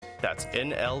That's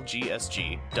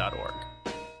nlgsg.org.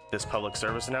 This public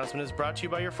service announcement is brought to you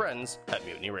by your friends at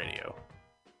Mutiny Radio.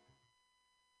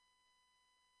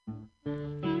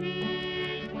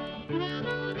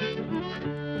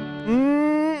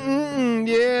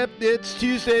 Yep, it's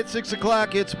Tuesday at 6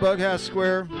 o'clock. It's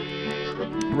BughouseSquare.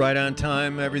 Right on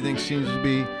time. Everything seems to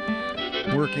be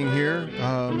working here.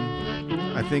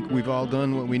 I think we've all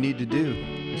done what we need to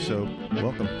do. So,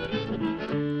 welcome.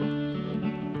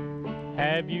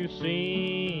 Have you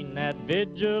seen that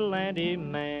vigilante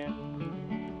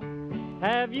man?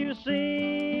 Have you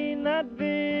seen that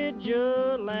vigilante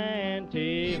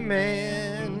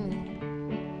man?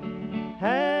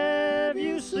 Have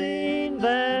you seen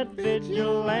that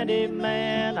vigilante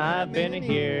man? I've been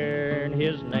hearing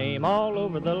his name all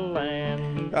over the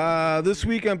land. This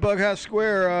week on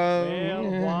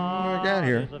BughouseSquare, what I got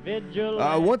here?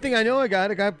 One thing I know I got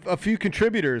a few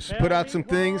contributors. Put out some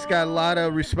things. Got a lot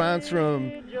of response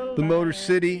from the Motor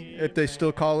City, if they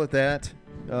still call it that.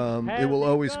 It will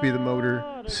always be the Motor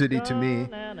City to me.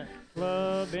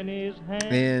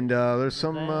 And there's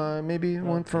some, maybe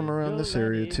one from around this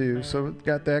area too. So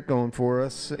got that going for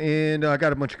us. And I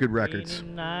got a bunch of good records.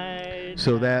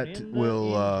 So that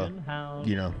will,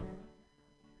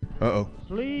 Uh-oh.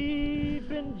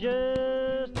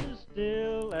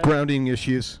 Grounding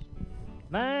issues.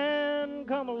 Man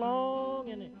come along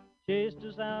and he chased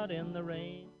us out in the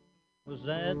rain. Was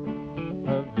that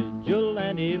a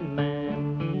vigilante man?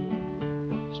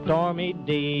 Stormy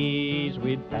days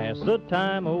we'd pass the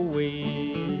time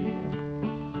away,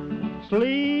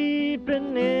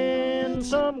 sleeping in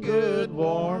some good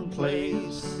warm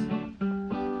place.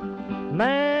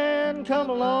 Man come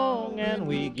along and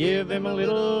we give him a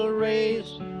little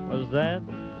race. Was that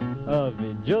a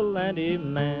vigilante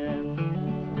man?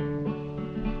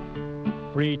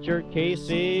 Preacher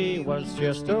Casey was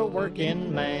just a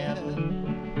working man,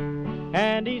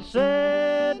 and he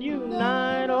said,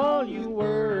 unite all you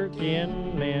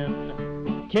working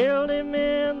men. Killed him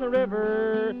in the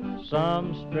river,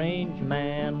 some strange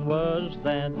man. Was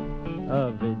that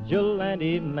a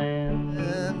vigilante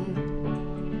man?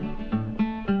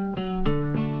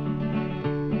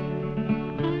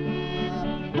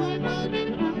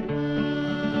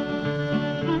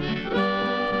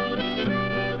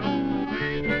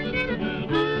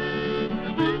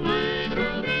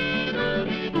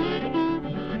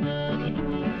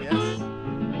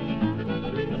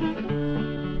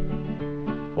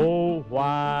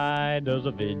 Why does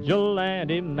a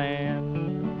vigilante man,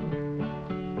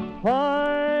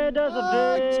 why does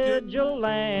a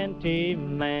vigilante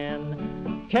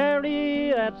man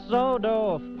carry that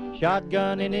sawed-off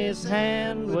shotgun in his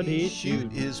hand? Would he shoot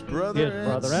his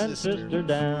brother and sister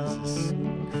down?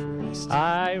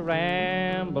 I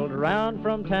rambled around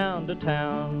from town to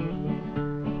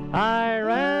town. I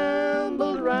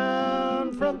rambled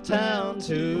around from town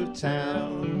to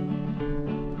town.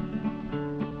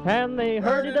 And they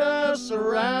herded us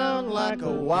around like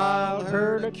a wild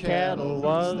herd of cattle.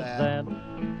 Was that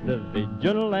the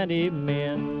vigilante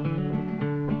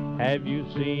men? Have you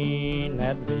seen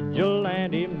that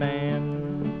vigilante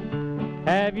man?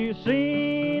 Have you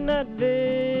seen that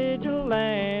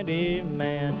vigilante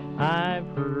man? I've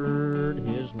heard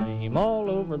his name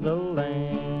all over the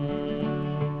land.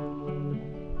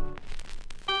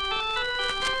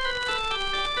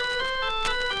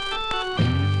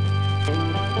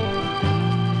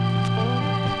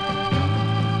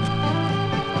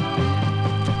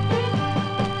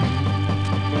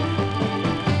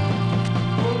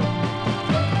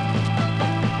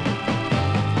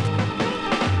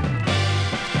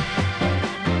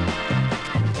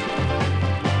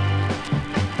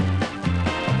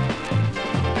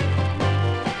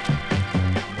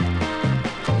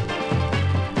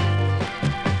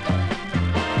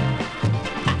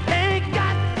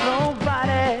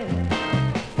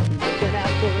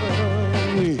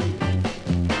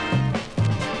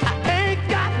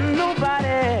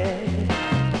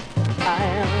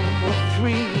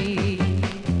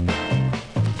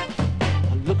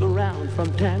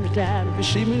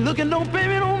 See me looking, don't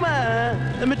baby, don't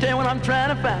mind. Let me tell you what I'm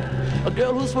trying to find. A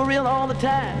girl who's for real all the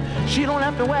time. She don't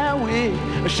have to wear a wig.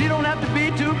 She don't have to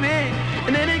be too big.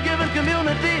 In any given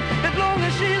community, as long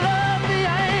as she loves me,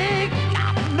 I ain't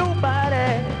got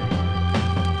nobody.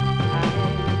 I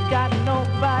ain't got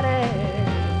nobody.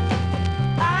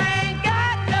 I ain't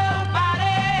got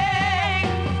nobody.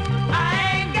 I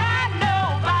ain't got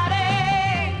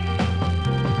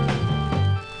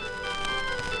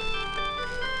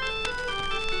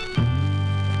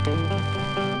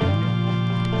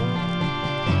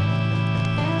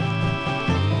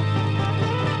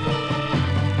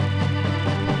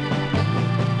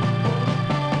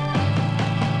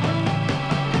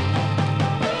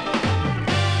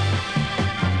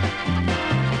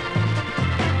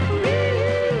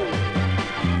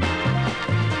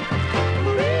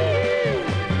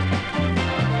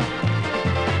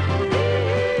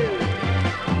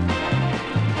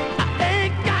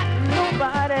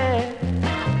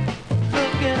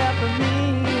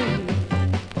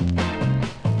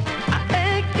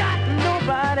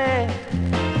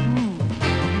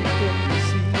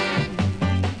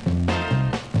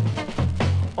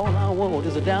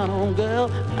a down-home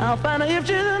girl. I'll find her if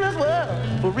she's in this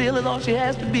world. For real is all she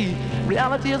has to be.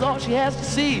 Reality is all she has to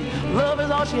see. Love is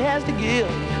all she has to give.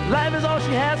 Life is all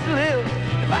she has to live.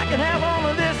 If I can have all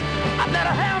of this, I'd better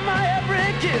have my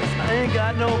every kiss. I ain't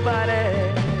got nobody.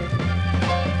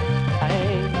 I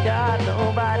ain't got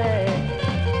nobody.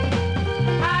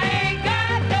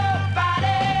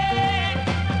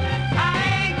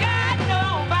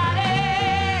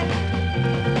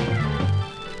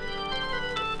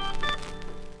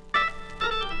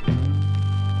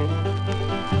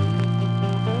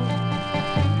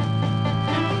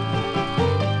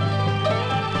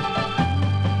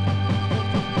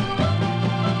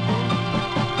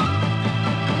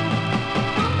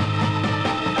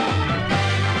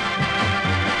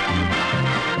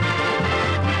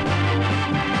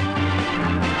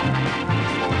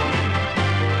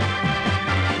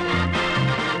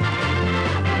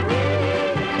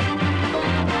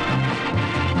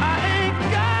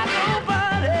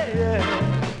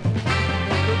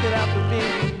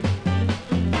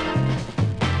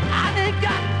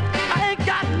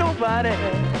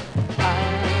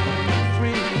 I'm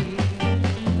free.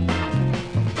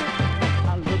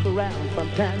 I look around from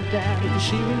time to time. If you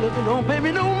see me looking, don't pay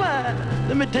me no mind.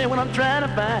 Let me tell you what I'm trying to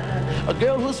find. A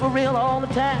girl who's for real all the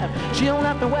time. She don't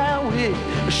have to wear a wig.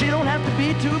 She don't have to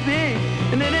be too big.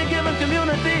 In any given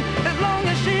community, as long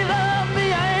as she loves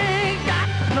me, I ain't got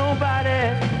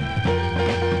nobody.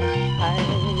 I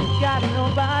ain't got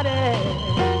nobody.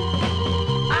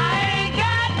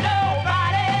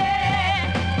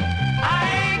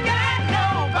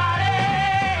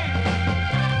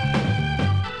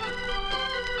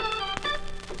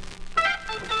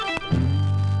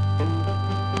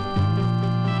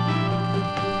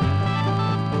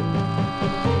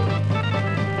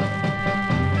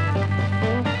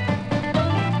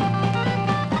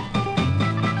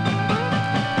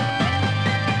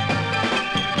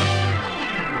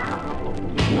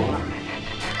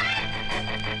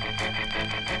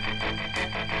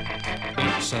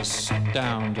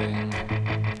 Astounding.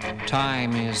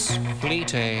 Time is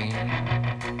fleeting.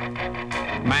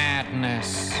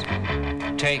 Madness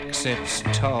takes its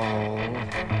toll.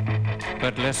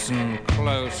 But listen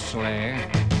closely.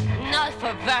 Not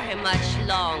for very much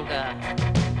longer.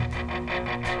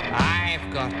 I've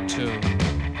got to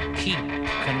keep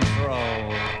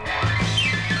control.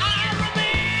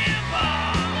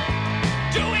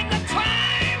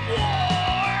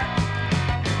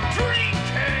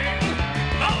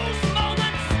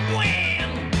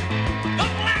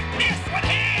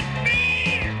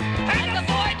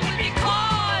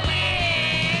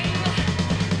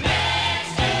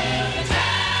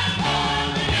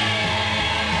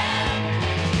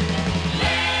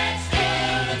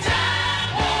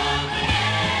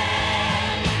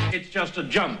 Just a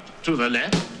jump to the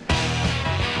left.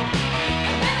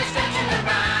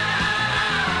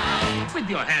 With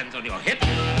your hands on your hips.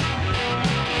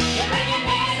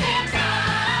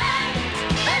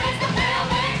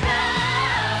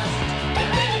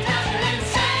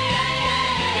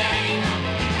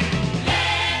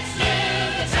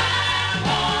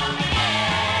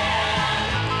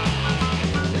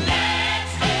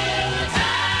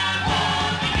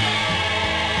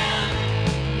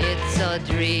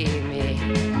 Dreamy,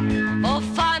 oh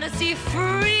fantasy,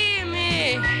 free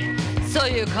me, so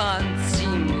you can't see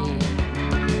me.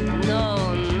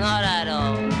 No, not at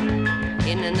all.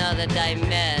 In another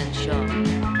dimension,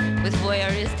 with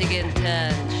voyeuristic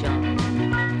intention,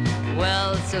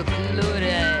 well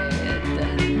secluded,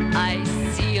 I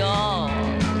see all.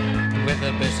 With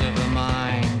a bit of a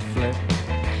mind flip,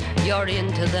 you're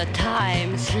into the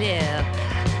time slip,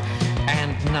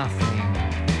 and nothing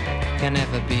can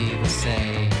never be the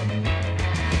same.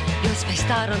 You're spaced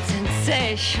out on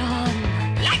sensation,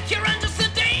 like you're under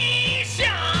sedation.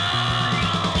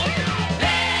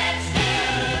 Let's do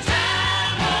the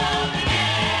time warp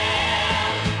again.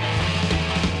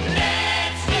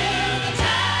 Let's do the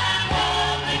time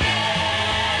warp again.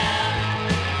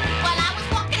 Well, I was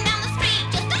walking down the street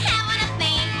just to having a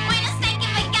thing when a snake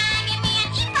of a guy gave me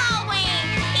an evil wing.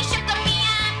 He shook me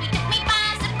up, he took me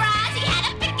by surprise. He had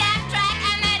a pickup truck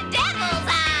and a devil's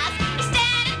eyes. He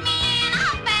stared at me and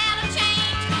I felt a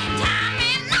change. Time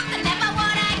and nothing ever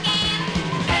would again.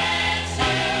 Let's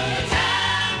do the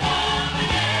time warp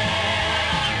again.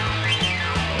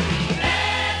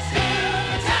 Let's do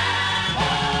the time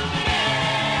warp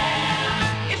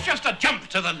again. It's just a jump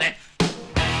to the left.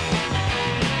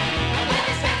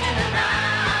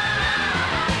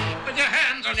 With your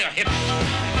hands on your hips.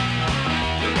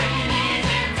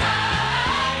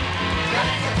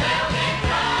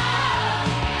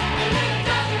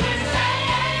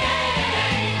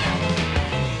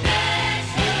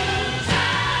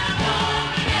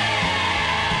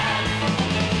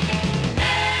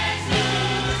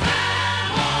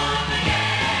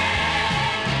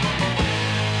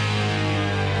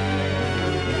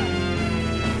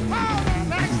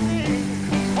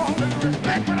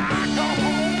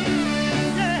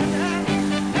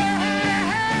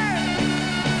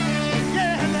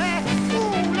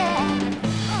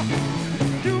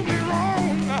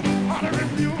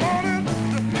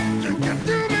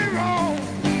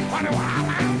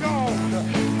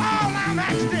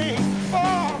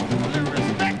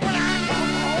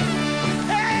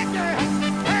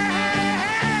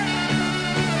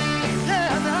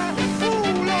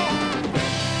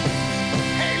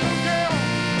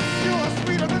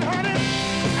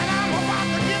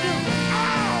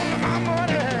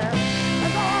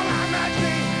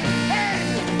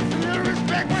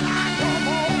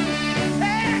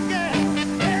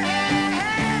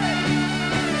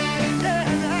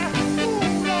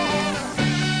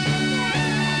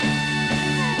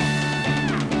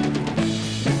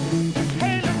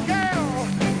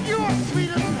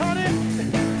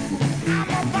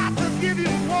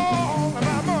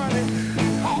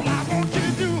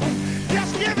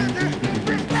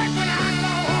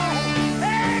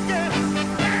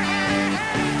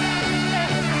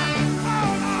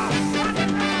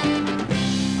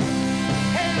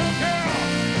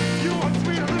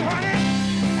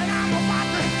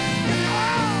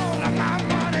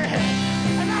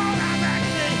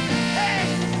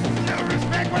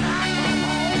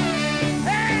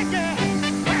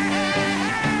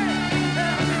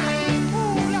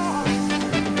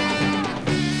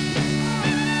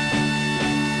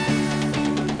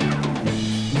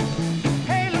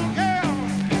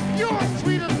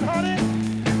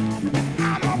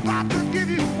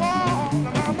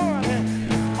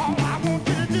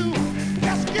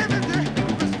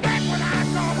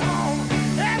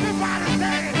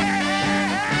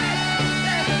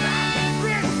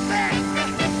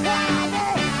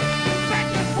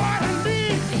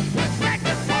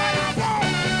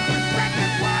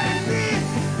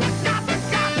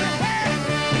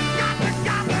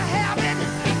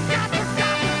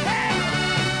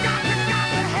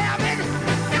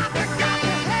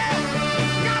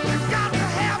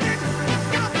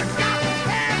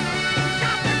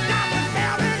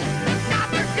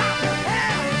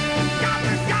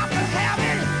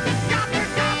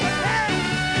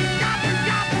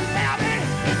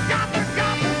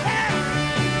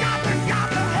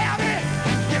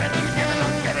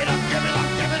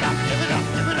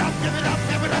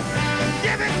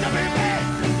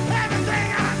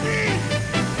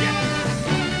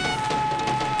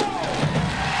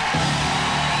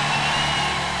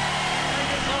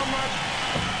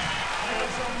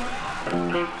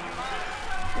 Give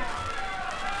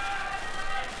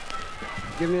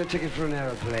me a ticket for an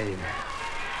aeroplane.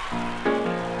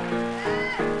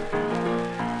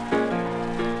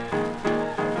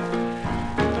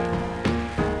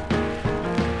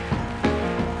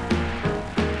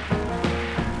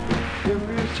 Give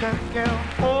me a ticket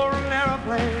for an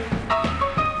aeroplane.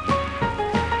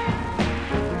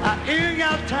 I ain't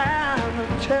got time to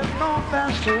take no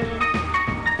fast train.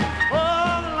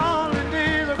 Oh, the lonely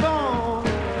days are gone.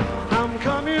 I'm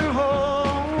coming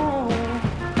home.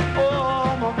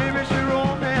 Oh, my baby, she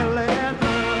wrote me a letter.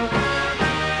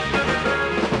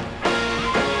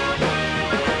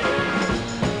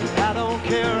 I don't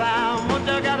care how much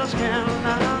I got to spend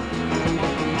now.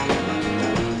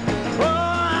 Oh,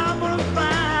 I'm gonna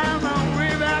find my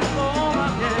way back home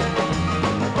again.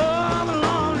 Oh, the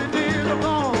lonely days are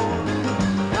gone.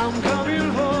 I'm coming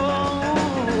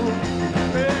home.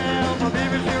 Yeah, my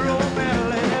baby, she wrote me a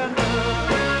letter.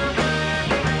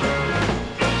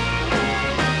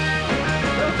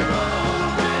 She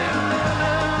wrote me a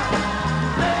letter.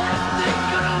 Let's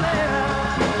take a letter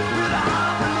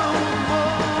without no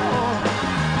more.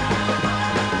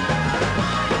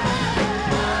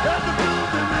 That's the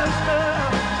truth, mister.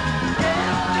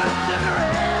 Yes, just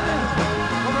decorated.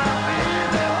 For my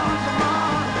baby once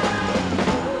more.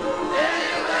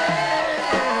 Anyway,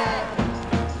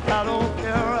 I don't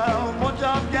care how much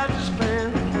I've got to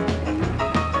spend.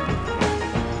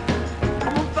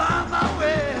 I'm gonna find my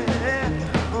way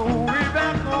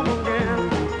back home again.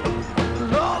 The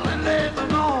lonely days are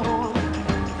gone.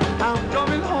 I'm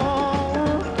coming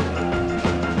home.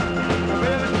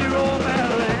 Baby, she wrote me a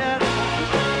letter.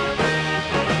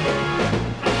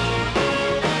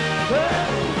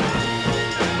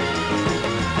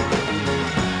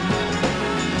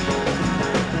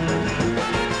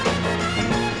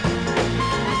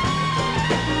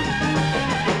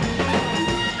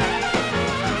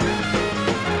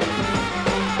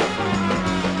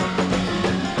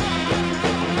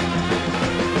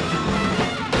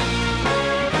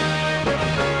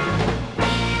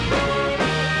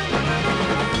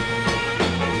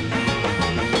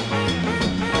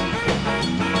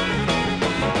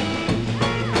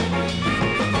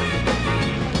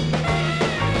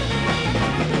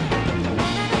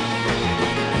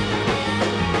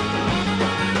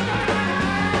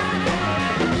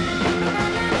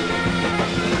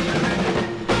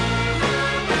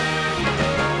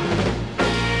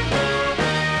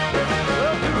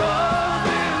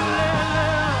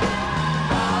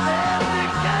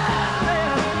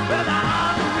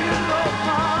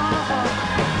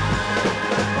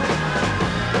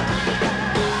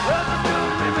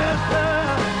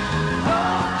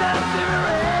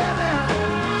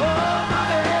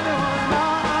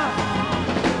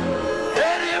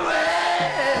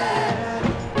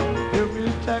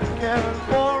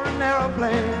 For an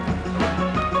aeroplane,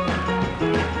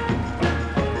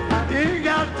 I ain't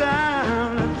got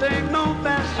time to take no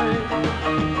fast train.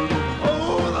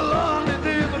 Oh, the lonely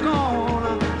days are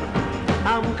gone.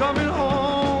 I'm coming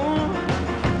home.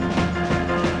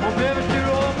 Oh, baby, she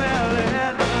wrote me a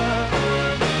letter.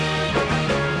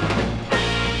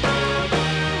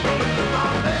 My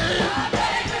baby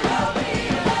wrote me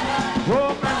a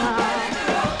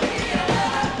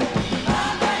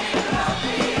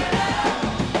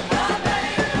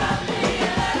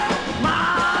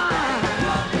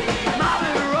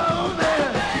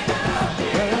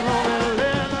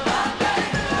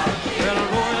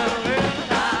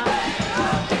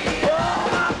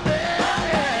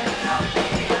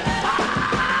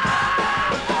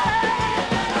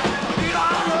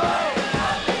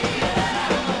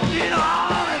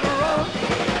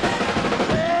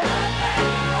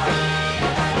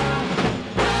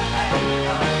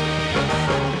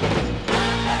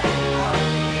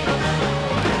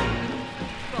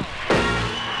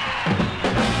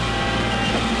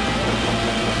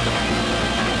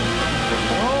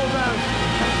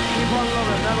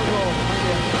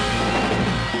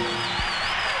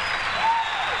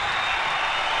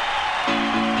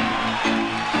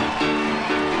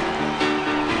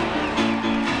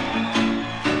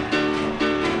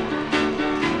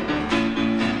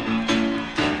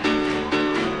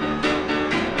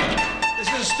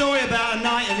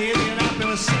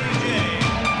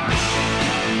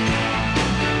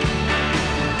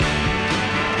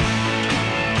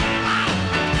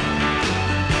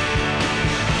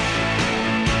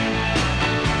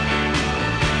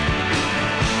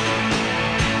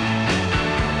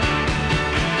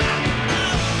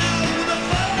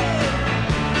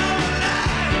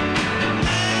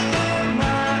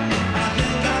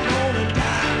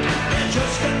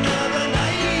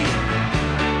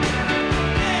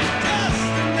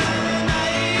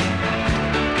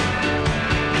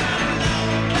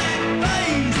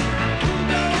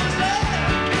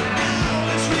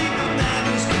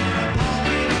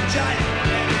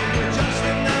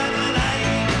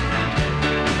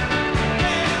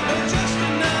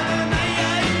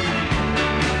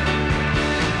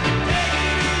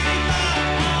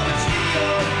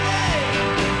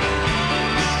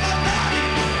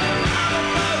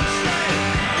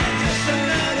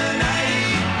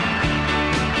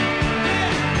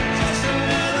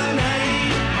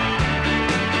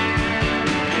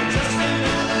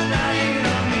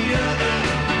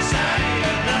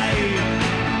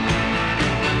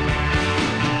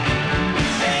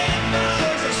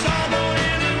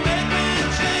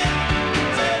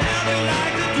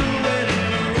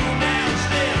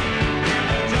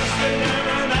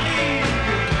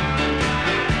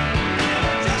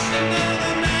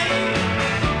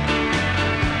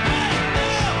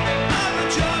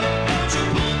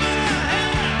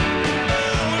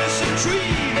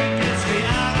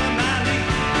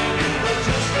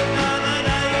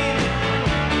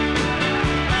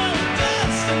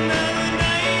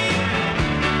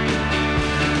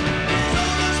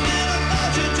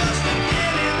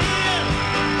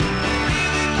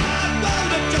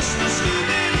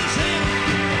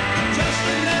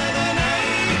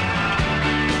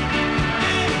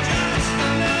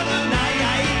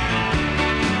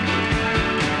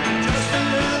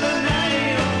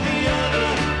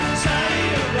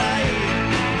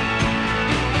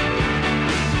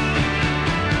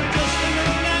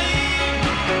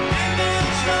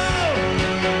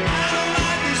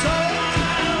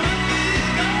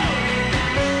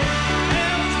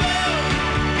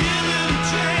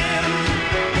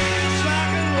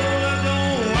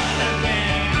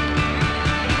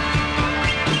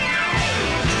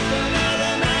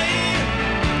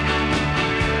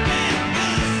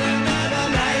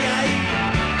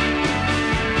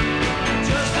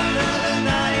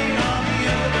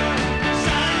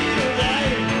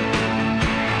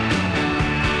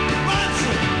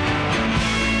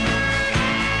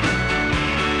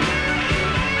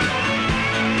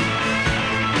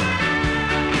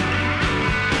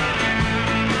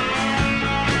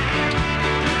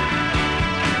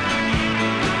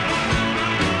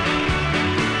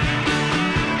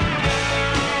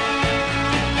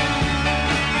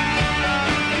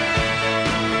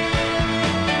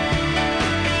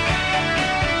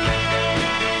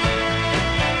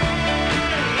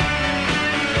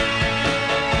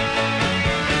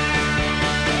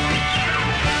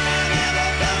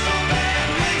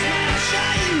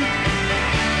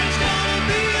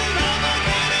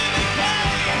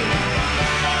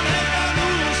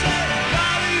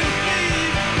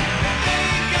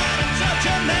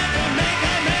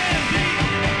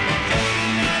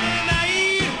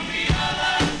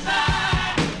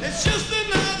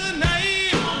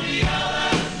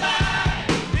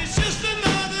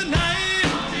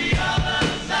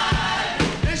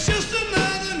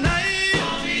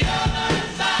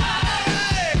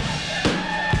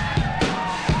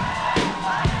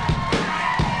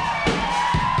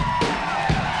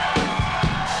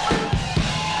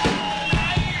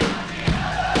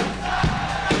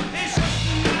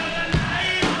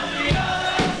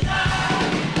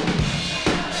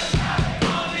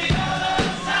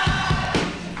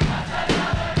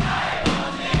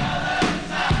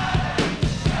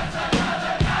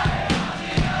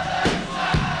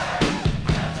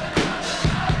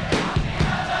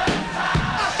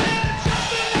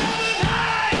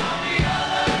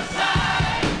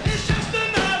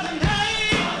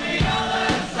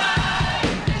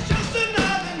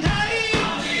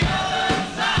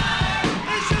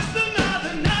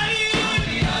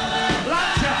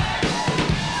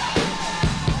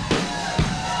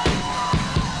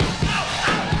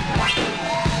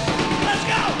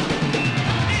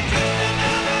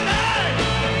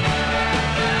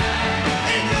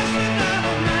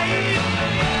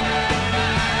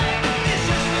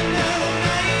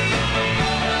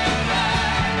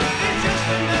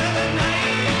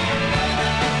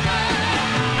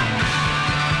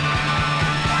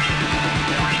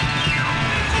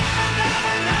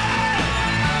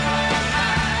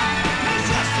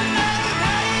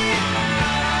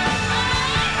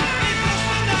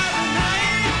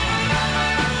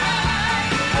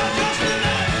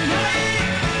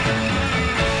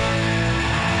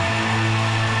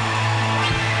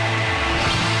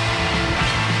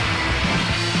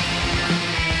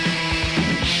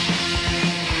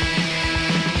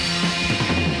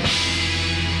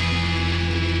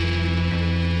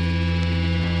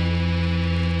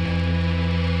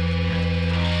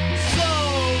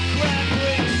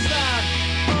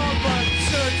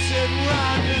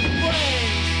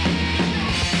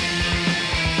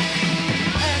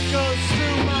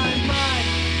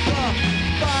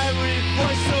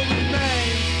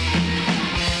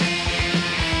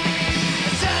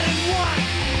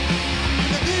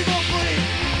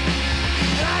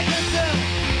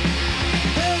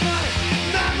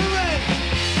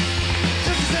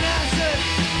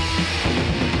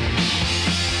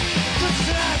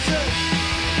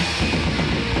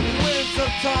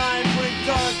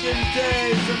darkened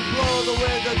days and blow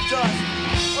away the dust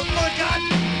of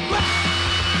forgotten graves.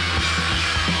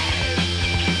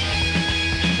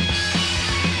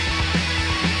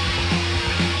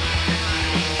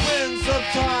 Winds of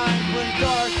time when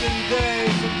darkened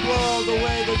days and blow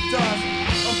away the dust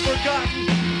of forgotten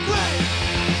graves.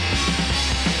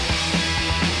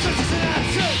 This is an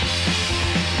answer.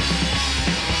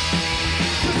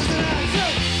 This is an answer.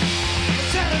 The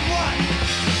sad and white.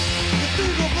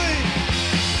 Cathedral beam.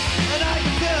 And I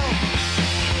can feel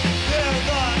hear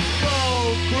the slow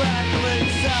crackling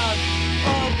sound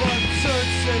of a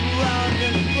church and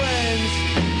rounding flames.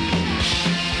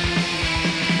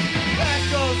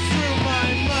 Echoes through my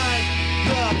mind.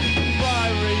 The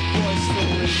fiery voice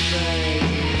still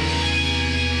remains.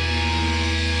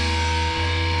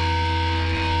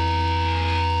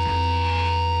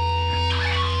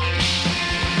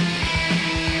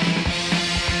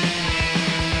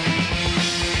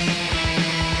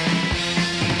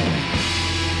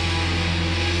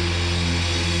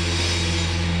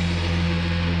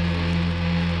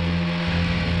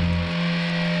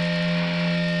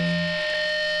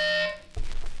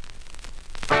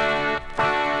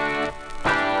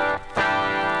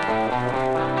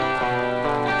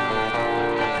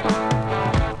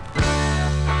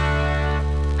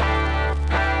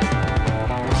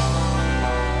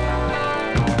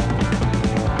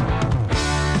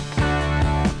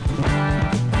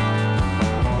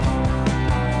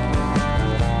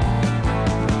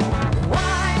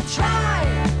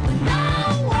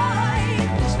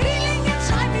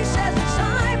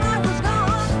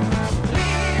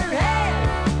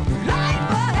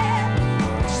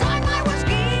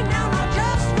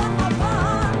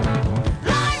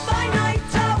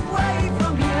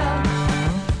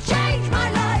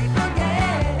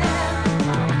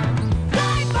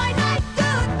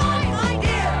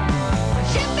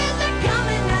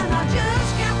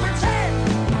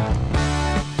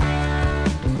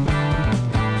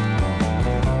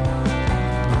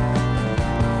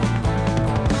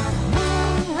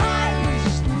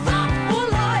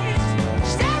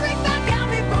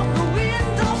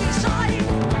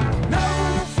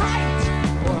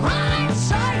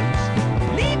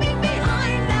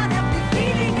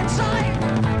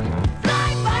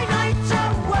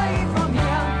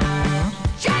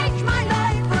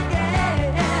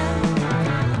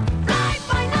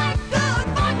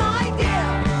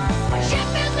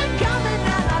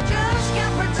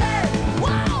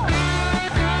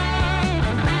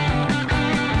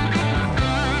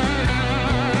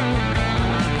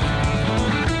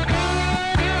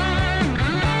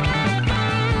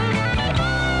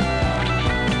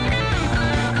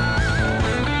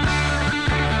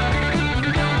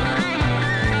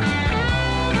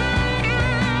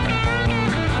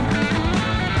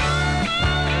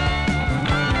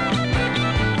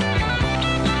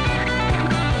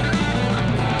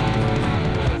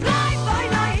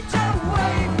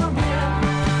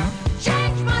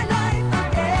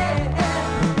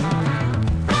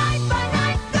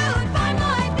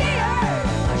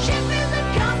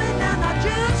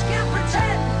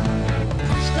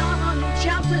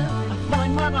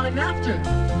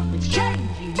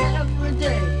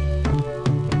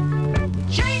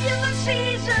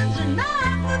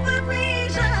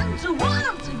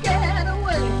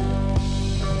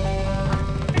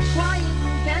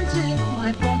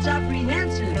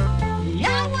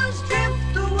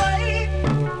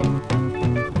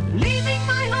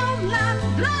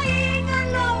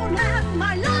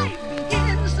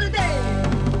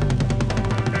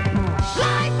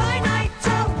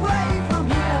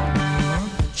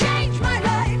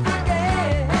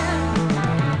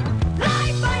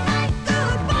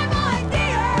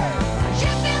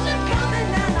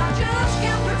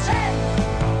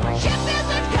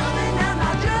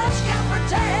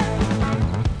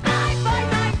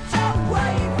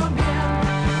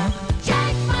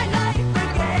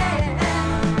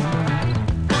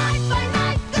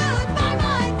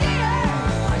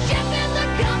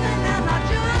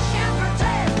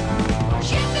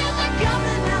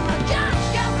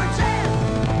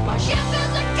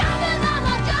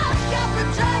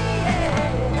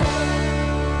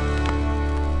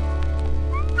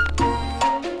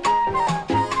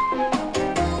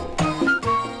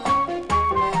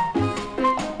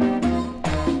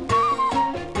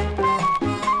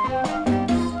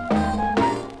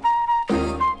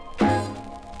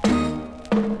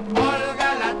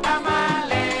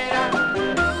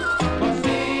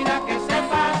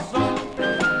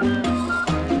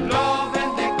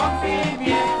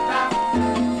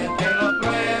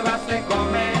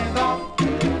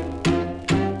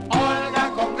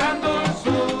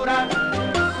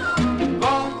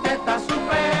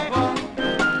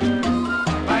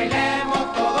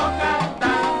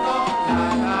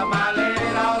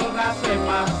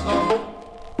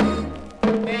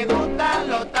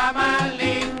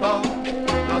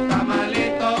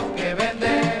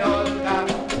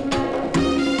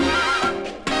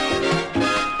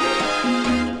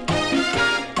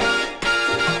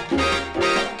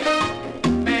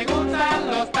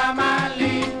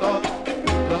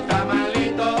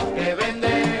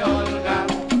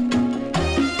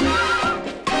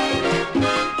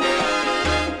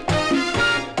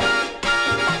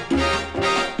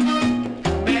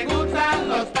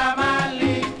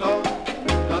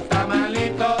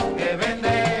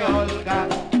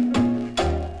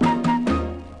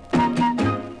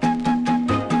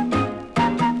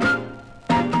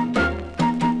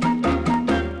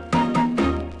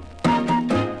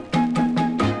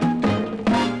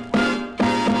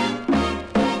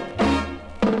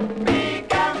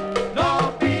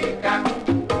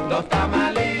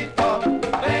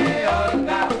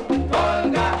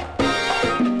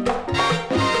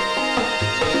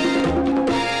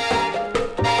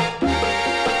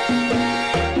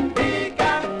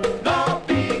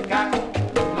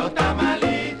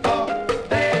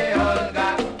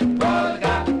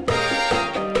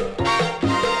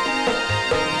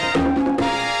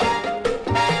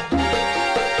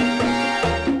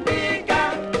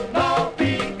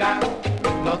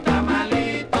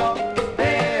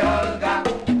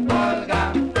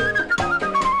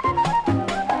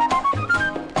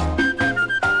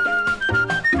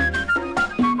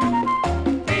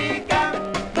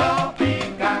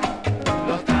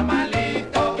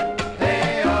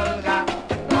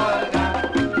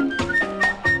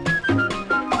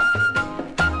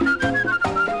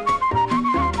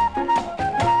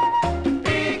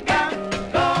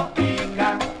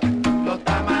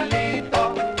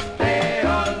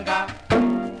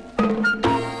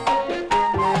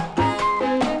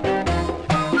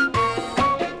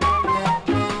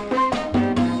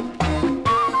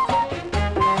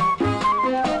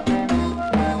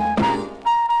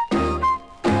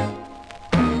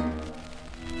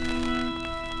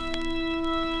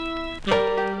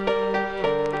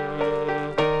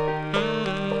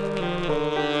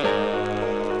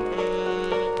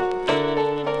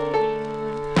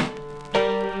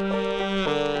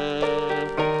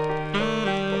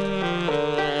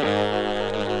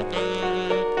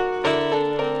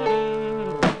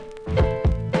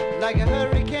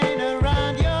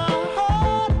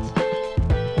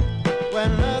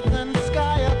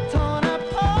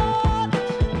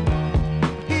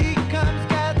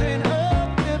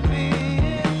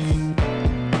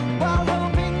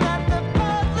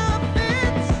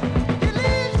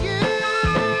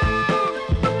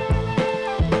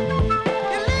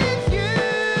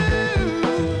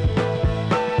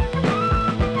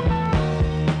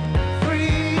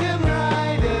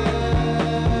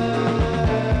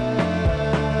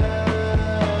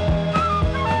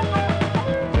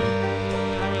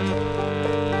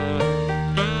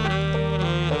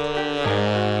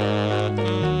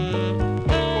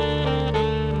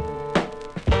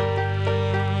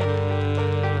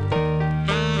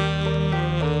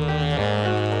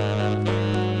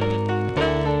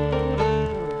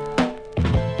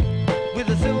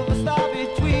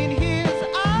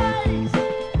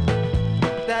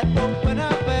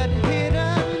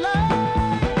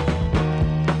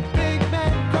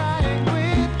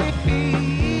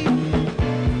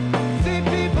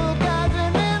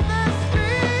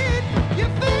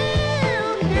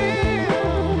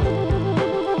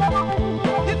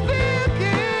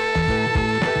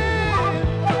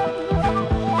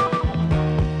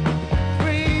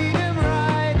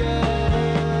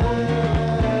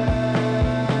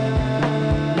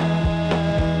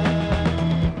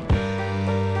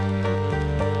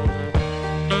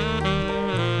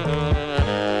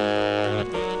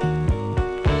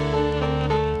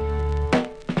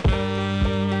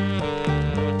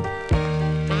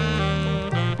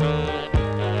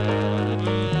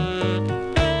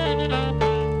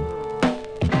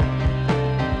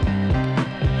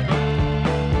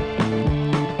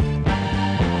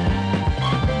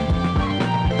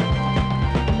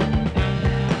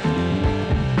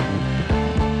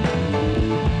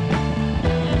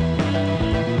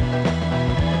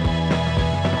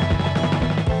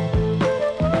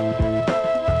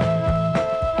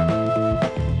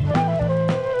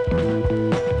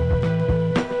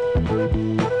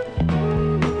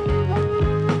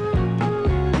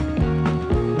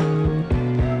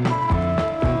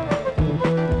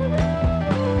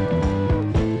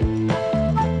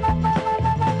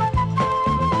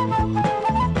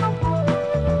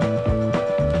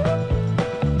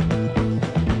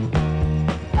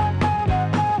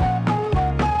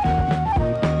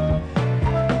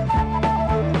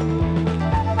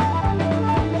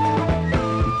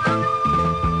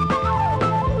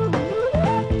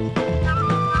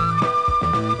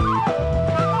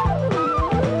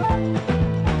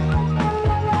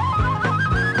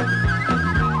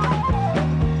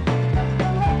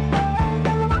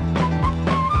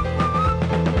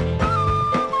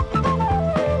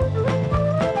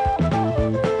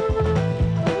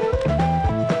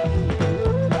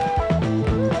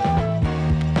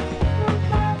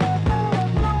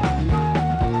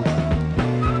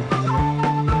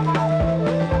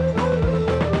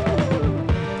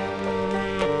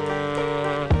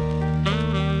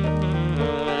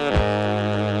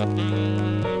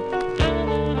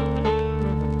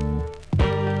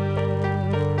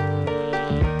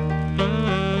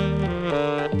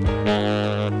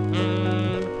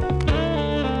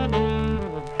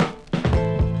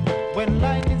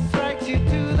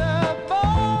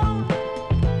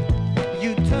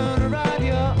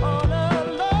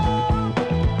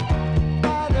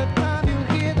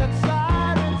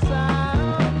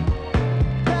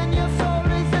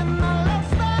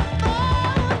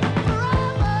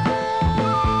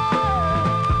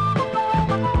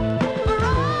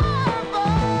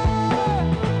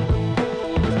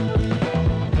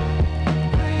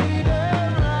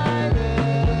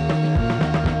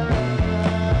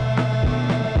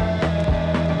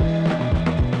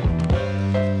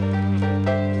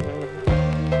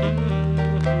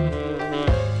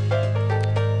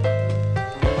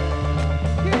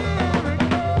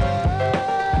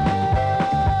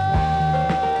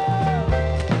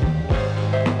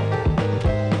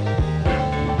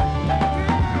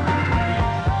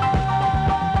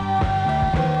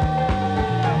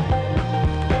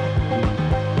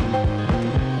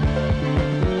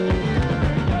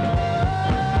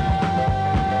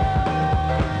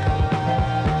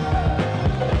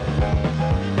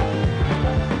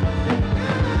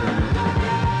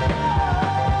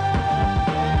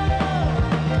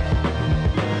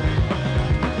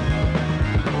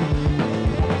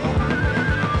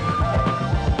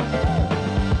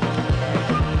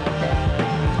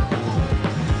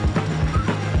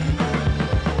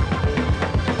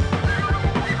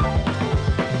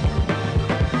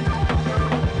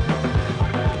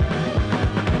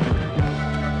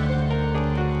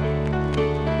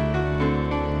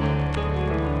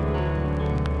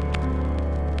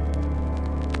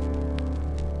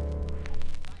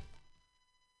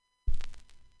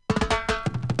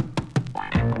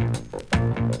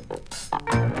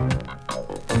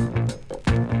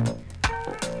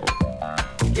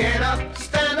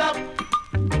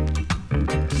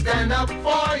 up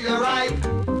for your right.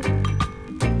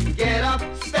 Get up,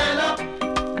 stand up.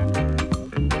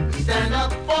 Stand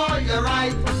up for your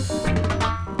right.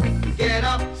 Get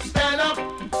up, stand up.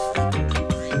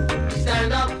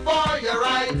 Stand up for your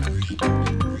right.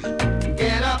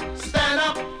 Get up, stand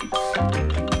up.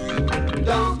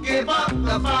 Don't give up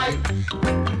the fight.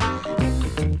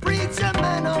 Preacher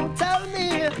man, don't tell me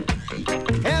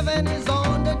heaven is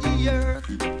under the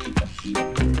earth.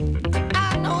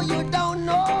 I know you don't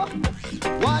know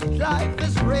what life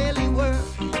is really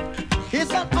worth.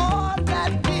 It's not all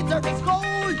that glitter is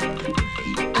gold.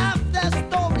 Half the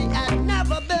story had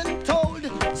never been told.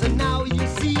 So now you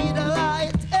see the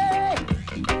light. Hey,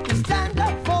 stand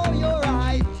up for your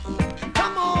right.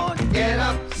 Come on, get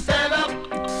up, stand up.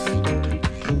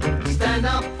 Stand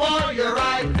up for your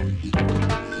right.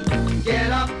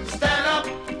 Get up, stand up.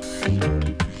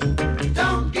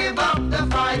 Don't give up the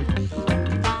fight.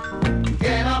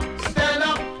 Get up, stand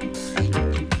up.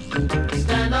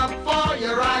 Stand up for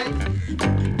your right.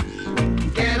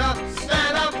 Get up,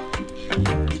 stand up.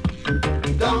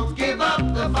 Don't give up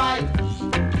the fight.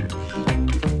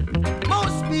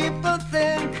 most people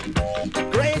think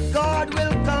great God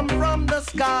will come from the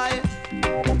sky,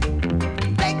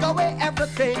 take away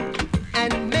everything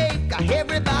and make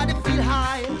everybody feel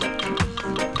high.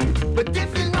 But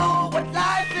if you know what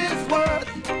life is worth,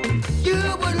 you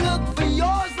would look for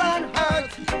yours on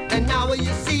earth. And now when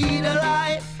you see the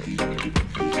light,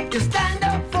 you stand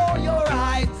up for your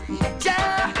rights.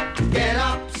 Ja, Get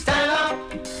up, stand up.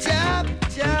 ja,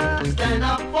 ja. Stand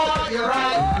up for your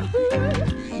right.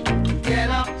 Get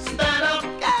up, stand up.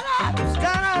 Get up,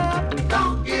 stand up.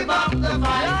 Don't give up the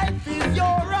fight. Life is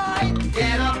your right.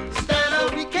 Get up, stand So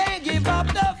up. we can't give up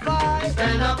the fight.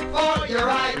 Stand up for your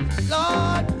right.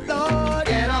 Lord, Lord,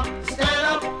 Get up, stand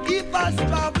up. keep us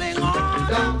traveling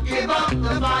on. Don't give up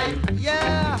the fight.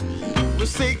 Yeah. We're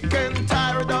sick and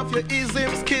tired of your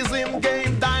ism, schism,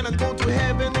 game, dine and go to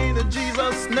heaven in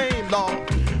Jesus' name, Lord.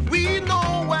 We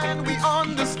know and we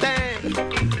understand.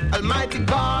 Almighty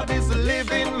God is a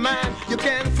living man. You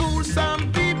can fool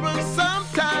some people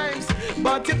sometimes,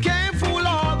 but you can't fool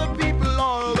all the people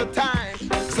all the time.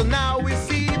 So now we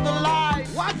see the light.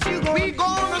 What you gonna We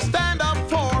gonna stand up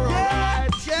for our Yeah,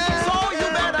 rights. yeah. So you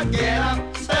better Get get up,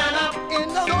 up. stand up. in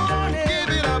the Don't morning? give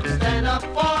it up. Stand up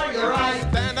for your right.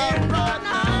 Stand up right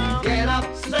now. Get up,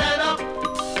 stand up.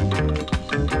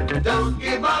 Don't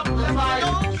give up the fight.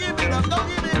 Don't give it up. Don't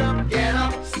give it up. Get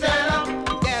up, stand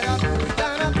up. Get up,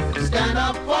 stand up, Stand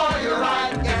up for your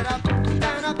right. get up,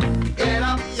 stand up. Get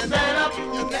up, stand up.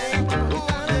 Your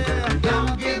neighborhood.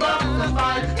 Don't give up the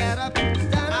fight. Get up,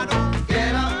 stand up.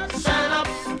 Get up, stand up.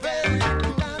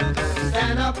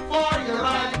 Stand up for your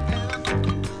right.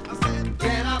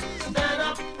 Get up, stand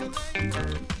up.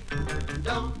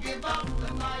 Don't give up the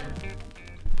fight.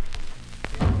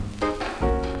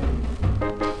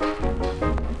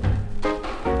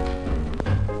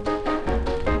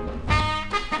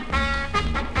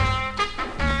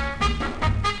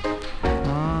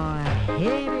 Oh,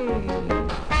 hit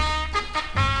it.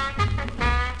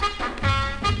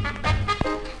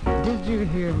 Did you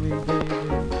hear me,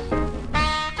 baby?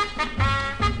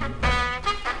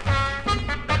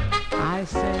 I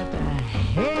said,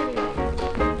 hit it.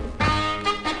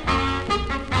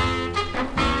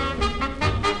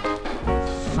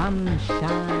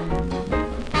 Sunshine.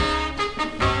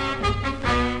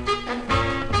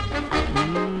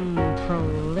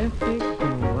 Prolific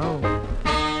growth.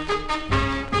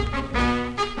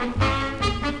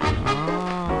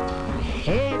 Oh,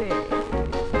 hit it.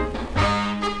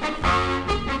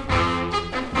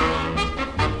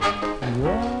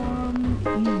 Warm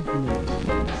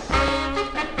evenings.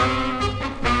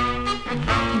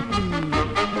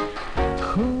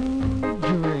 Cool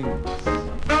drinks.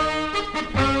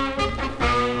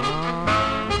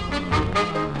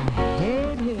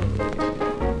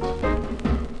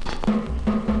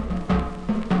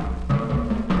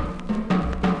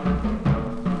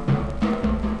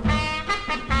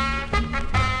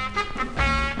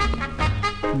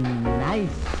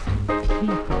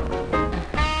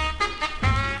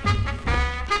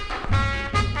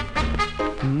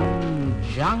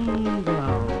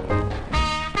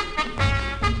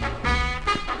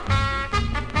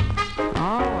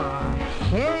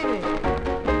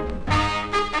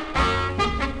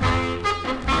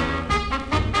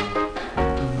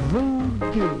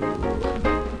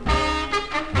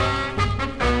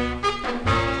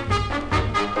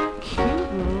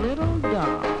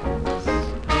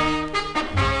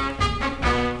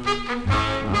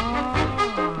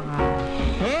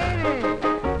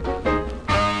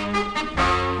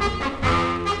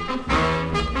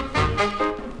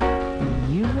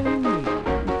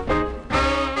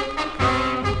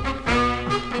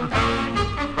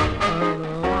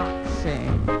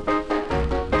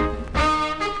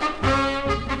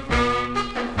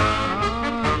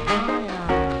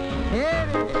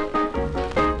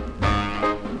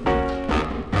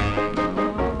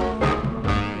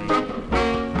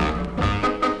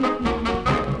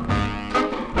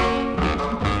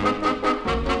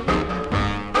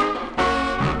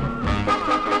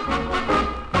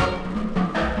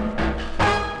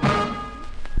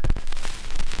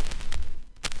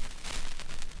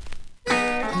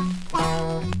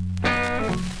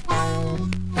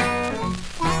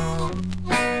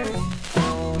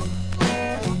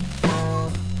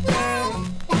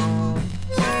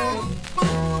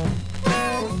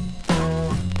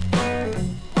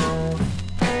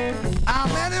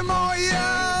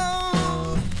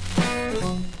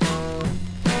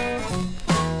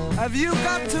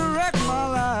 wreck my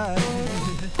life.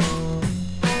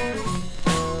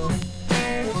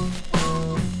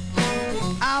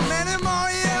 How many more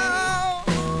years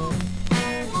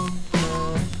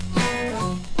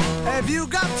have you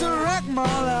got to wreck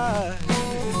my life?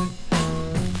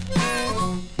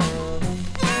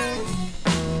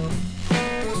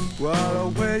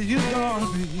 Well, where you gonna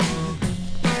be?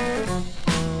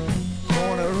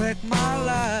 Gonna wreck my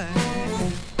life.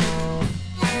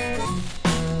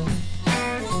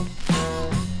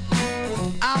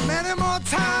 How many more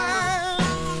times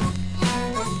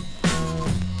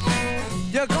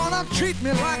you're gonna treat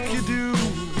me like you do?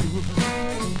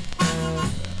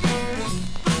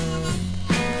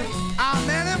 How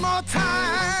many more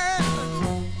times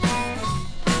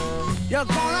you're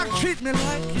gonna treat me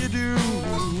like you do?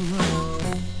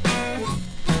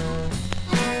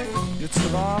 You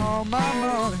took all my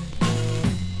money,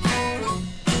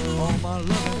 all my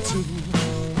love too.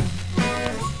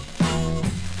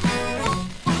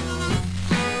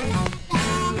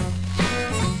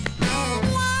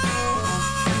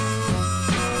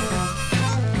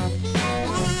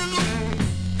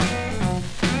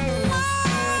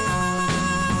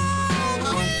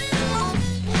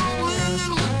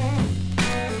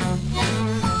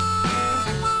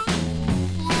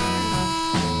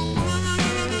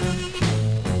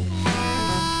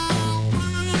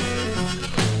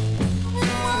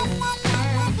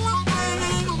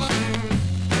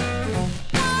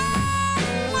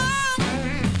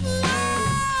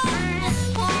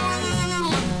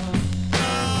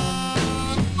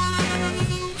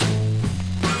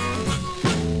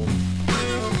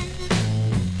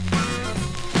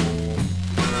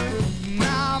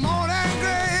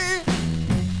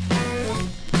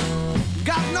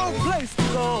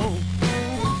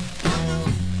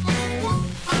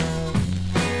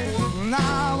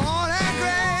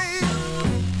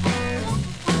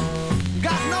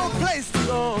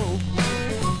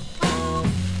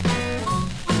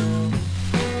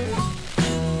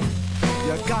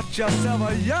 Yourself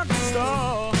a youngster,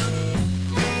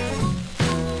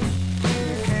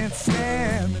 you can't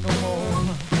stand me no more.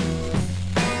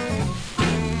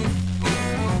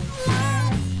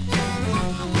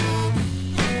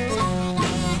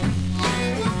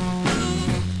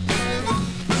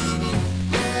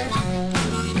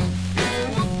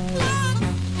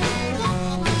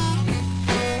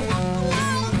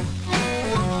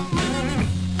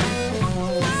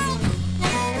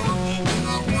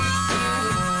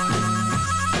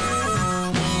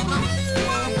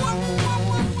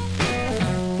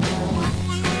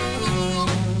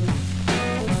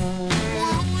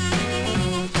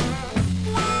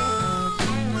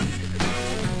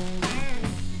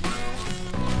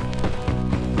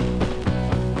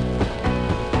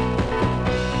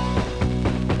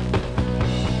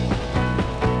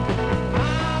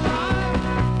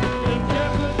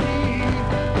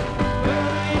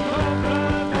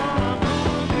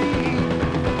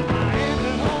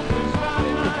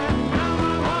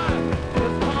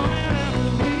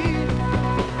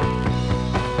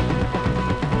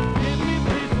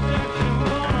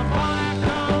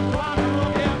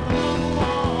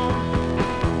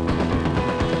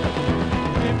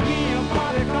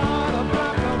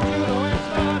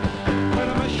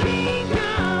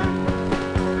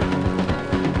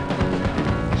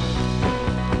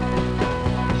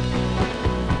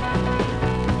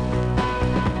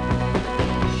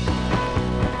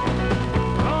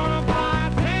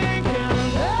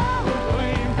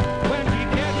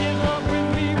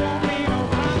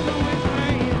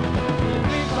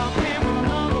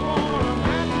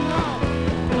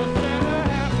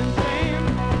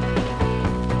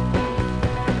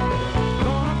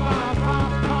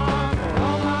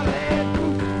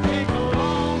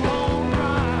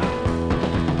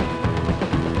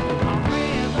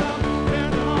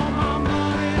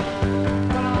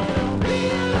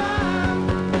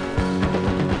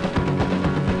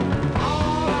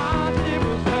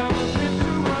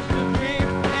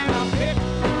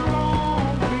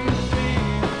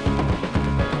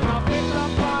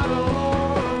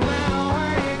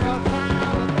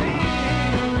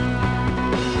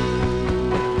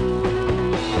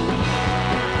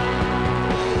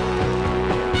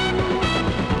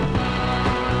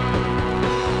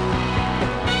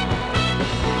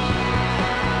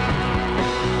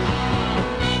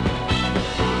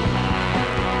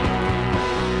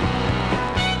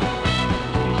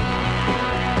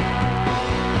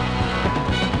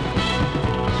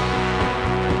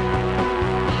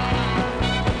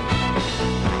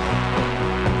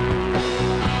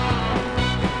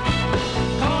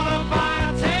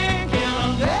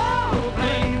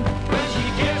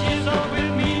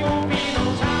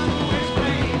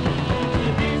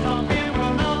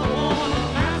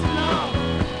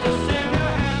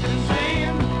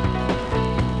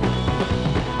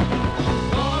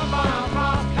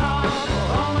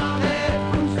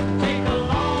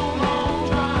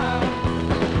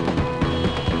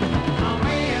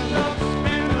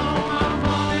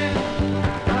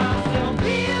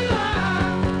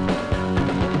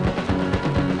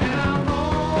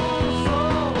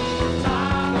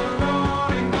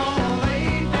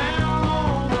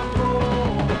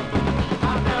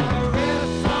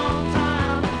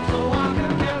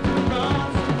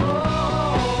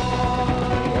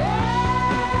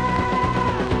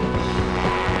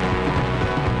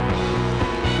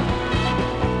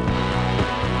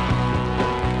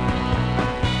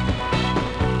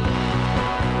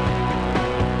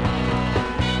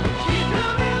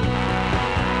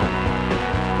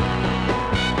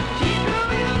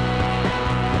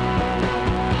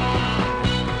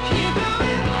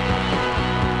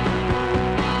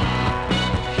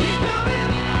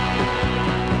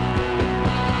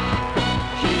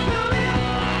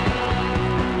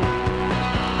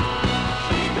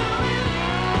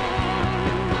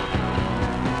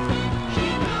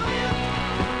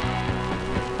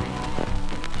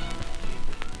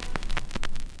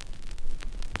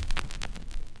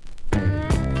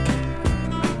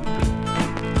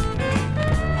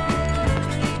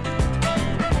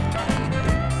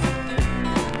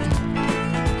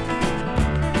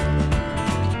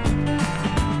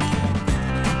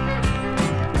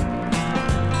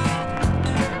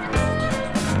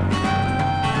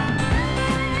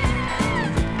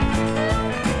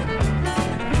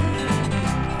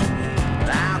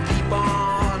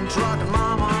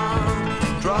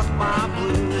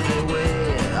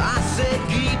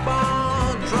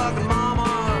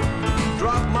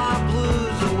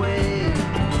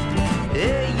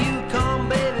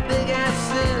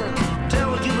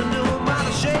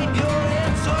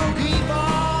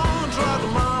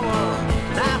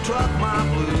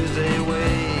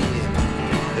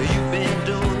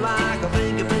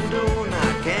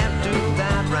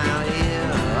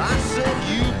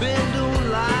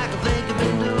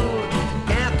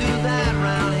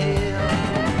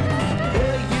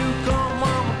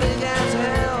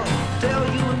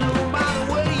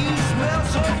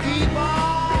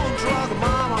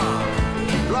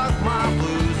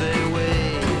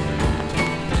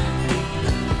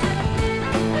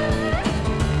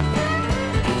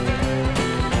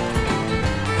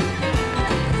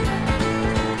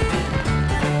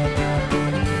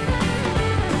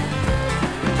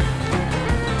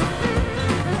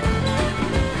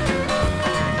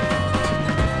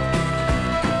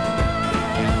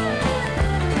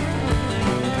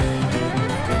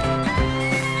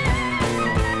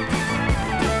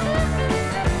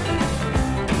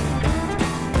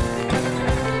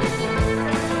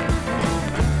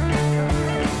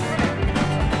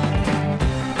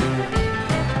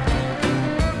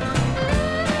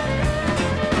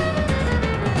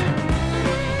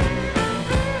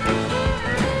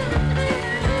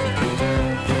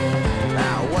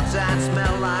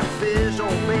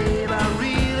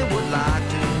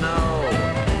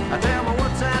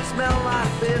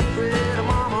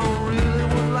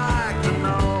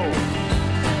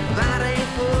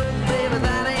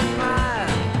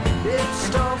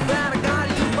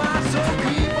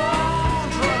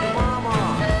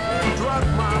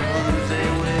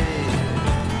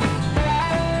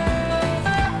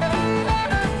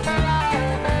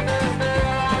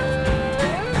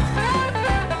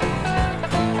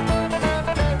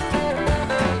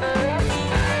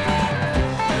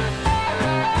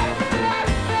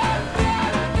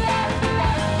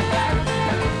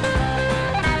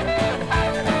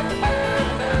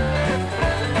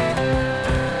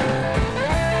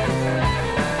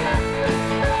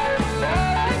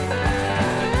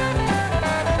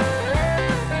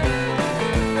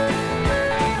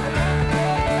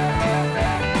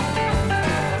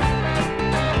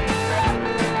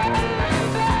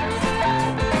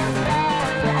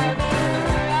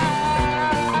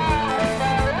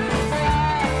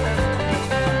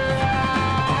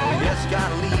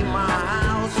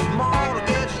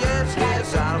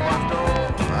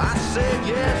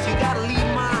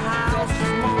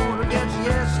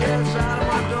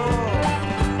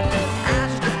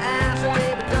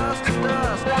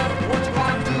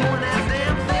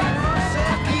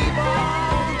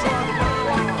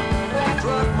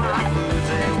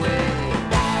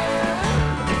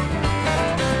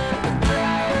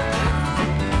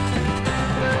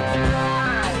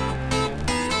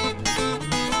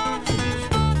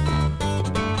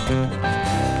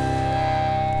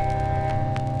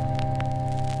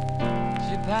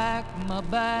 packed my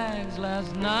bags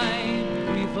last night,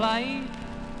 pre-flight.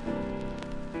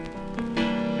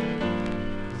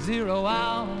 0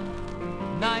 hour,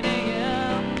 9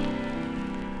 a.m.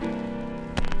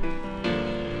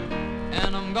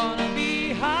 And I'm gonna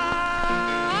be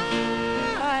high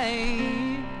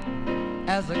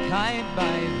as a kite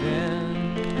by then.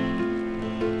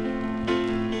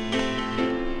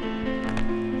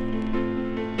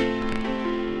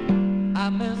 I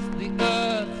miss the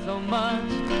earth so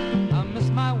much, I miss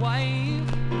my wife.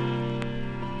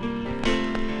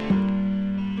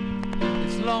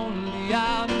 It's lonely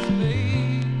out in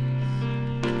space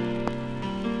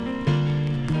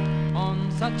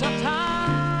on such a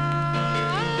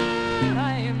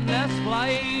timeless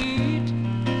flight.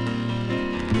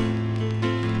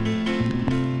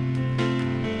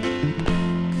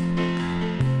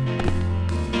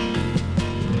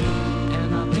 And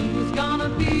I think it's gonna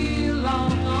be a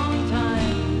long, long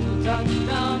time till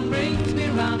touchdown brings me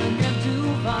round again to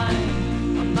find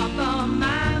I'm not the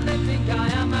man they think I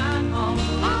am at home.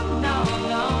 Oh no,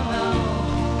 no, no,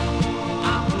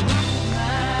 I'm a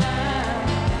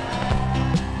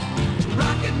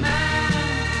rocket man,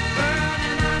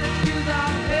 burning out his fuse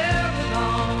out here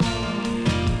alone.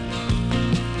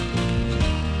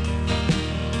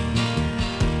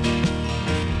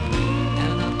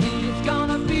 And I think it's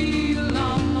gonna be a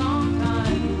long, long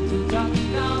time till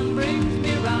touchdown brings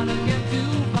me round again to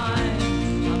find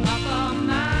I'm not the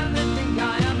man they think I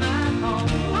am at home.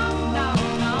 Oh no,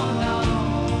 no, no,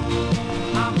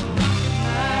 I'm a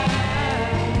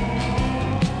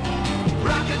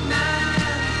rocket man,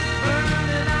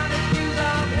 burning out his fuse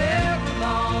out here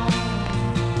alone.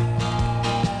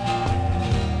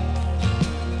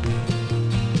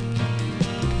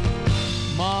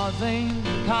 Mars ain't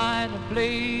the kind of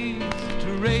place to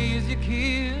raise your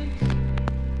kids.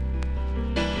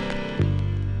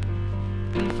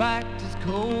 In fact, it's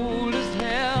cold as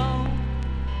hell.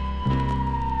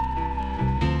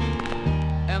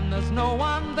 And there's no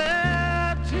one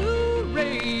there to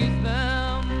raise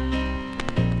them.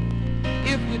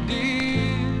 If we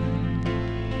did,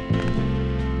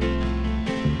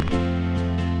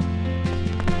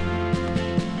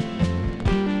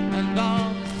 and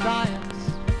all the science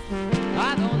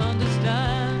I don't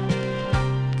understand,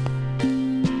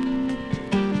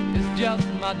 it's just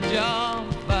my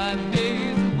job 5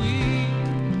 days a week.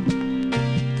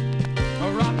 A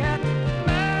rocket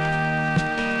man,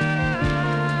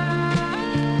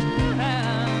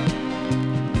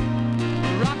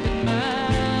 a rocket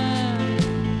man.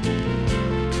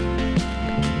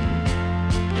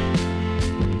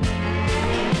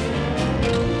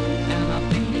 And I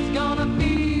think it's gonna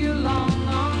be a long,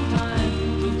 long time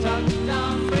till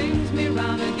touchdown brings me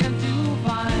round again to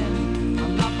find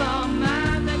I'm not the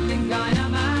man they think I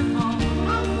am at home.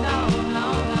 Oh no, no,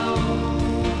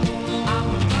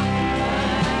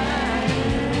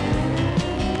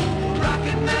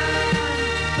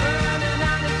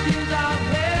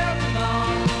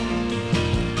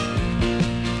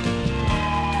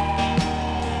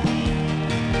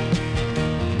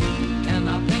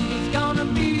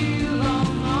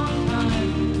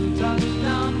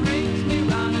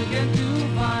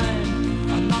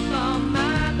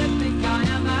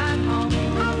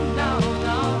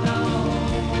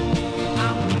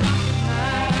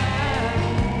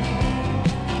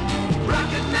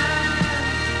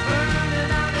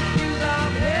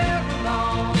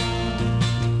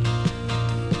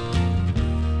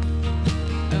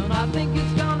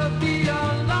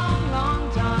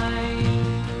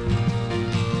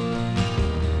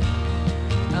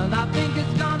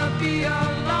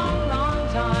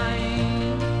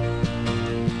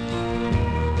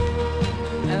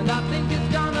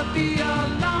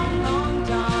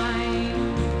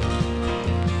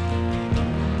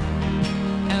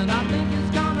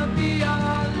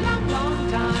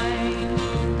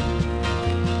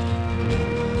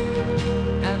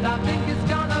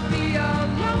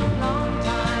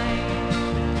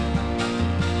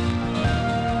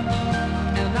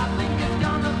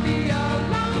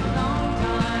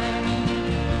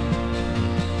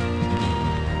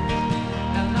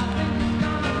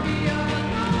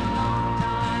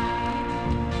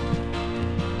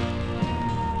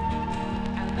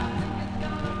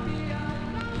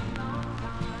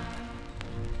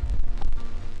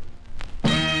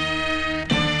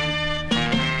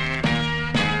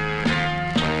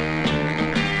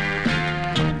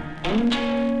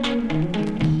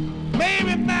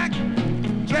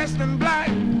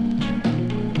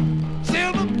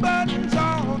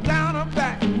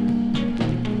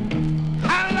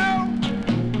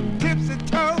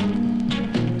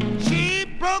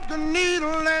 broke the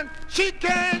needle and she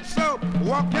can't sew.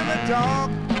 Walking the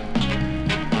dog.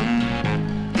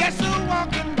 Guess who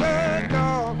walking the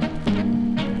dog?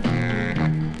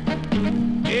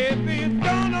 If you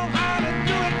don't know how to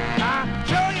do it, I'll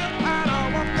show you how to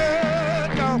walk the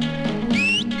dog.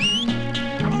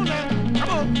 Come on now, come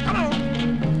on, come on.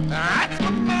 That's my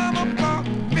mama for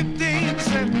 15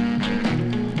 cents.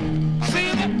 See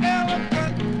the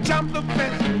elephant jump the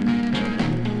fence.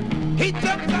 He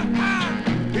jumped so high,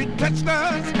 he touched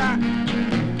the sky.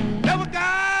 Never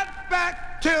got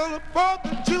back till the 4th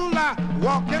of July.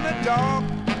 Walking the dog.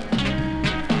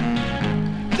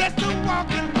 Just a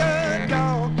walking the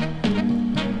dog.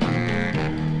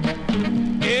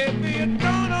 If you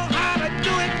don't know how to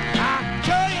do it, I'll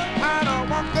show you how to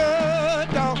walk the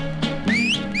dog.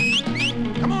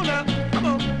 Come on now, come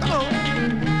on, come on.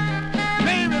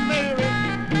 Mary, Mary,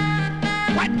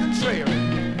 white contrary,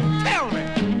 tell me,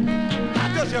 how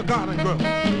does your garden grow?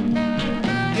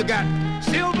 You got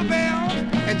silver bells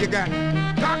and you got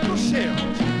cockle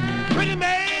shells. Pretty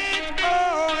maids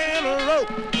all in a row,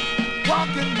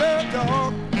 walking the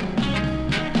dog.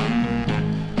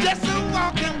 Just a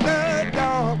walking the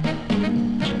dog.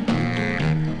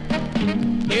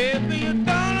 If you don't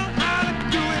know how to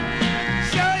do it,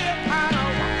 show you how to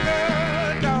walk the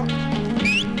dog.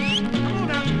 Come on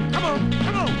now, come on,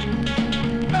 come on.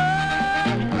 Oh,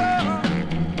 oh.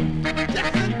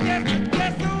 Just a walking.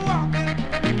 Just a walking.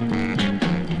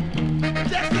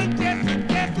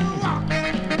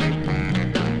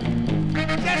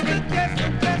 Just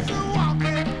a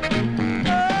walking.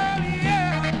 Oh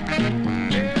yeah. If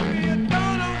you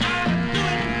don't know how to do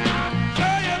it, I'll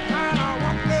show you how to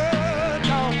walk the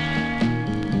dog. Oh.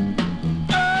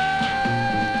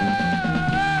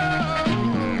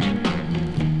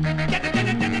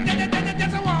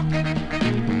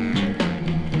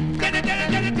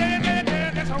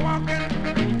 Just a walking. Just a walking.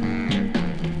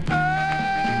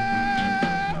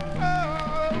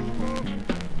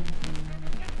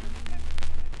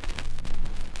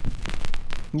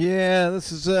 Yeah,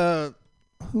 this is that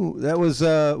was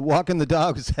Walking the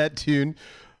Dog was that tune.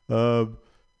 I'm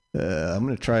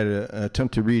gonna try to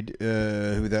attempt to read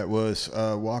who that was.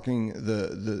 Walking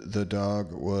the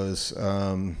Dog was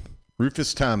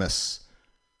Rufus Thomas.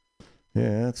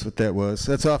 Yeah, that's what that was.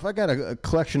 That's off. I got a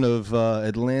collection of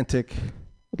Atlantic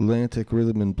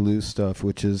rhythm and blues stuff,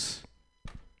 which is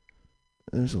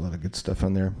there's a lot of good stuff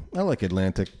on there. I like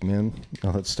Atlantic, man,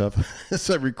 all that stuff. It's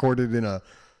recorded in a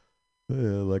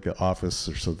like an office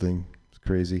or something. It's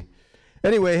crazy.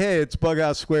 Anyway, hey, it's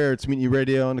BughouseSquare. It's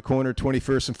MutinyRadio on the corner,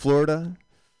 21st in Florida.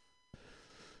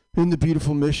 In the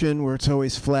beautiful Mission, where it's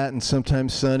always flat and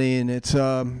sometimes sunny, and it's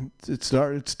dark.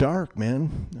 It's dark,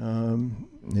 man.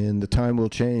 And the time will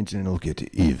change, and it'll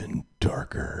get even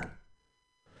darker.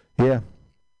 Yeah,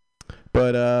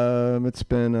 but it's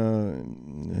been a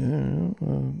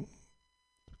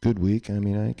good week. I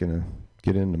mean, I ain't gonna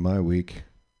get into my week.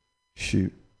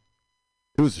 Shoot.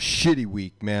 It was a shitty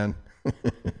week, man.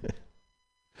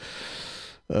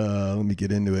 Let me get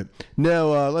into it.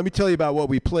 No, let me tell you about what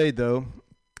we played, though.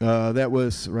 That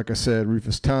was, like I said,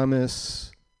 Rufus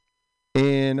Thomas.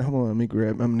 And, hold on, I'm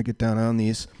going to get down on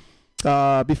these.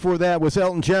 Before that was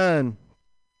Elton John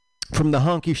from the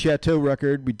Honky Chateau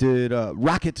record. We did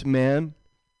Rocket Man.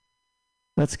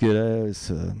 That's good. I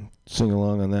always sing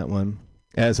along on that one,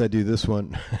 as I do this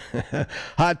one.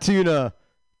 Hot Tuna.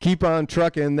 Keep on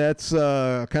Truckin', that's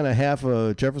kind of half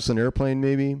a Jefferson Airplane,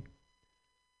 maybe.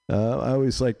 I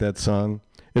always like that song.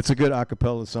 It's a good a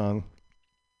cappella song.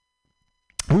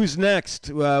 Who's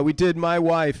next? We did My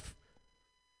Wife.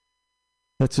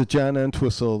 That's a John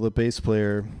Entwistle, the bass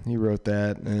player. He wrote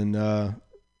that, and I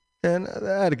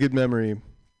had a good memory.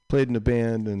 Played in a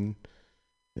band, and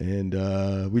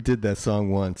we did that song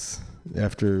once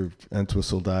after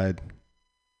Entwistle died.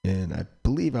 And I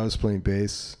believe I was playing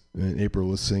bass. And April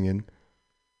was singing,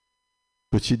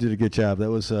 but she did a good job. That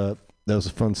was a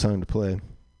fun song to play.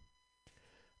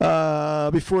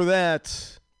 Before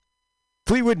that,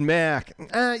 Fleetwood Mac.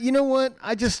 You know what?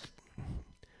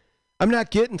 I'm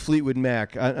not getting Fleetwood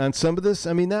Mac on some of this.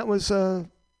 I mean, that was I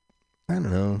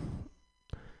don't know.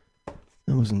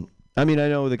 That wasn't. I mean, I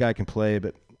know the guy can play,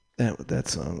 but that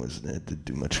song didn't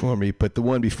do much for me. But the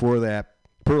one before that,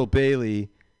 Pearl Bailey,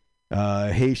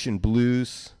 Haitian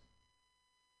Blues.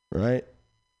 Right?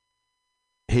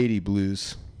 Haiti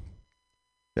Blues.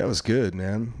 That was good,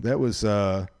 man. That was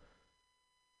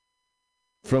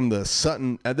from the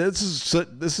Sutton. This is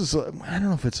I don't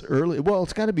know if it's early. Well,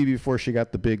 it's got to be before she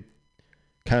got the big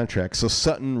contract. So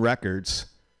Sutton Records.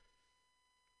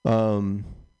 But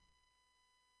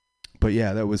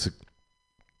yeah, that was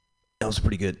That was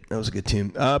pretty good. That was a good tune.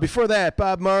 Before that,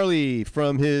 Bob Marley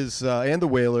from his and the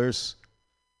Wailers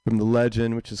from The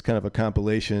Legend, which is kind of a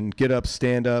compilation. Get Up,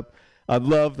 Stand Up. I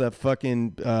love that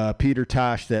fucking Peter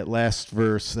Tosh, that last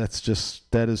verse.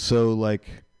 That is so like,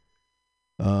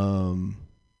 that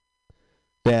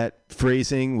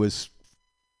phrasing was,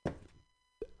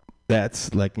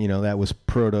 that's like, that was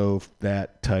proto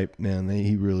that type, man.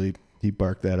 He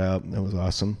barked that out. That was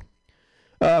awesome.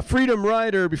 Freedom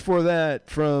Rider before that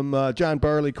from John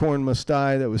Barley, Corn Must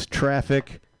Die. That was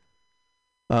Traffic.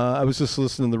 I was just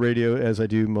listening to the radio as I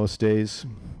do most days,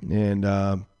 and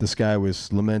this guy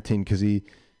was lamenting because he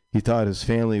thought his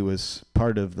family was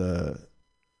part of the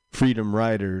Freedom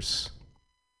Riders,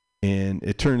 and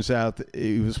it turns out that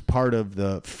it was part of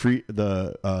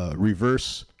the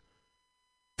reverse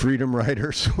Freedom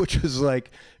Riders, which was like,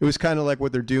 it was kind of like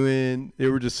what they're doing. They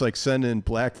were just like sending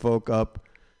black folk up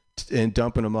and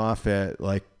dumping them off at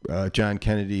like John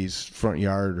Kennedy's front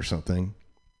yard or something.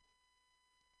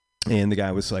 And the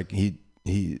guy was like, he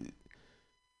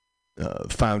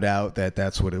found out that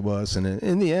that's what it was. And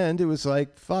in the end, it was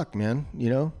like, fuck, man,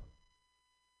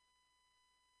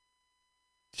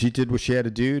 she did what she had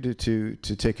to do to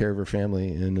take care of her family.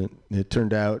 And it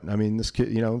turned out, I mean, this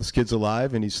kid's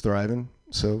alive and he's thriving.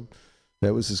 So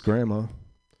that was his grandma.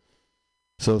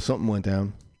 So something went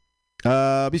down.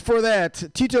 Before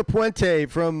that, Tito Puente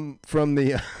from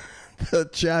the the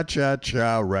Cha Cha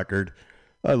Cha record.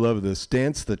 I love this.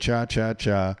 Dance the Cha Cha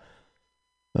Cha.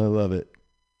 I love it.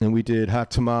 And we did Hot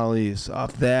Tamales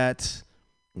off that.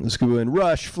 Let's go in.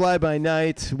 Rush, Fly By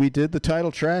Night. We did the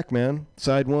title track, man.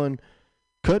 Side 1.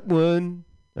 Cut 1,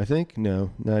 I think.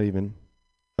 No, not even.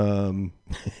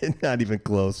 Not even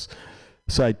close.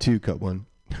 Side 2, cut 1.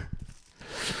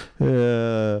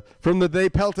 From the They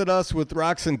Pelted Us with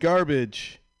Rocks and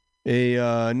Garbage, a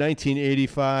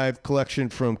 1985 collection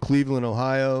from Cleveland,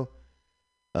 Ohio.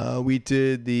 We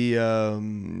did the, I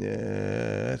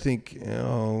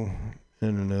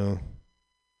don't know.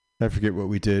 I forget what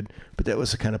we did, but that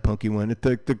was a kind of punky one. The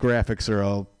graphics are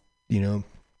all,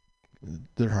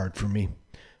 they're hard for me.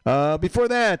 Before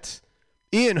that,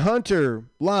 Ian Hunter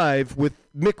live with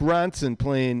Mick Ronson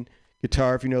playing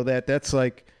guitar, if you know that. That's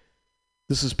like,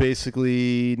 this is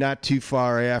basically not too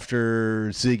far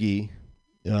after Ziggy,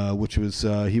 which was,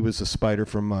 he was a spider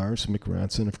from Mars. Mick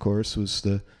Ronson, of course, was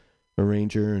the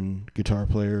arranger and guitar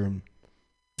player and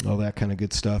all that kind of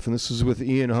good stuff. And this was with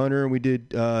Ian Hunter, and we did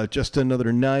Just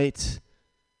Another Night.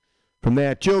 From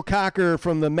that, Joe Cocker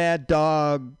from the Mad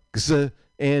Dogs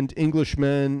and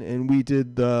Englishmen, and we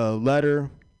did The Letter.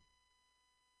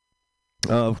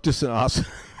 Just an awesome,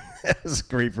 that was a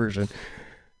great version.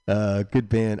 Good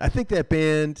band. I think that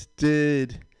band they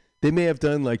may have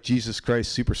done like Jesus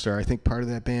Christ Superstar. I think part of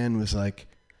that band was like,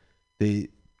 they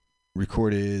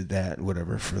recorded that,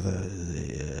 whatever, for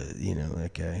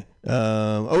that guy.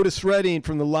 Otis Redding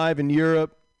from the Live in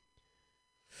Europe.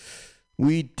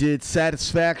 We did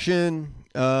Satisfaction.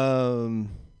 A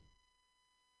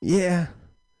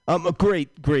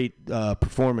great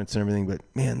performance and everything, but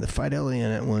man, the fidelity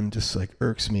on that one just like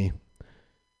irks me.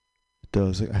 It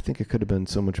does. I think it could have been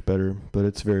so much better, but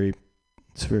it's very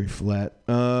flat.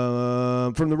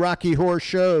 From the Rocky Horror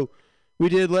Show, we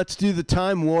did Let's Do the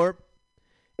Time Warp.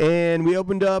 And we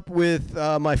opened up with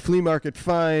my flea market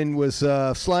find was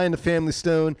Sly and the Family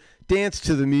Stone, Dance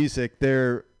to the Music,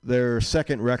 their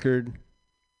second record.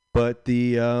 But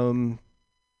the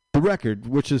record,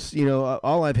 which is,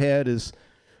 all I've had is,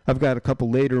 I've got a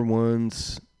couple later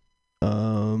ones,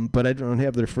 but I don't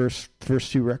have their first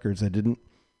two records. I didn't.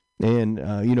 And,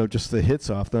 just the hits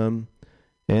off them.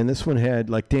 And this one had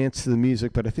like Dance to the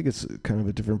Music, but I think it's kind of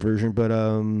a different version. But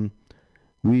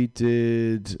we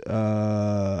did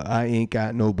I Ain't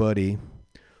Got Nobody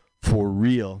for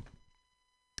Real.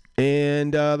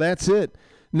 And that's it.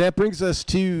 And that brings us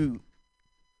to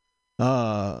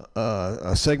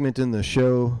a segment in the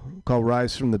show called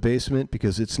Rise from the Basement,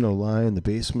 because it's no lie, in the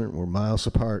basement we're miles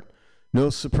apart. No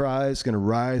surprise, gonna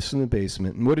rise from the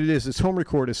basement. And what it is, it's home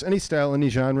record. It's any style, any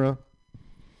genre.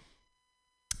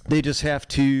 They just have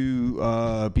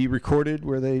to be recorded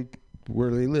where they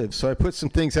live. So I put some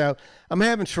things out. I'm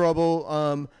having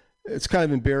trouble. It's kind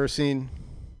of embarrassing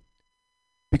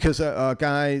because a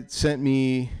guy sent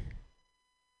me,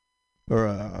 or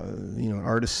an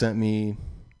artist sent me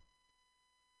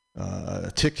a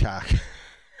TikTok.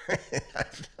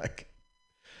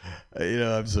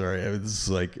 I'm sorry. It's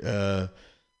like, all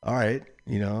right,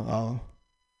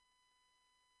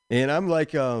 and I'm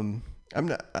like, I'm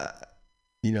not.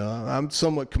 I'm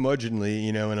somewhat curmudgeonly,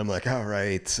 and I'm like, all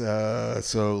right,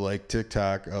 so like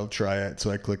TikTok, I'll try it.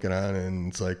 So I click it on, and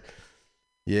it's like,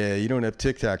 yeah, you don't have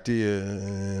TikTok, do you?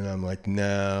 And I'm like,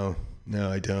 no,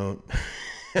 I don't.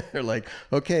 They're like,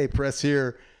 okay, press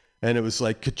here. And it was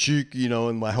like, ka-chook,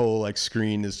 and my whole like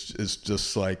screen is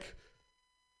just like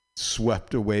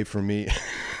swept away from me.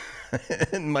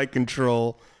 And my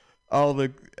control,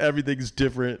 everything's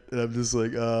different. And I'm just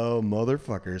like, oh,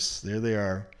 motherfuckers. There they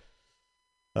are.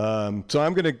 So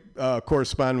I'm going to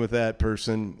correspond with that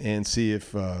person and see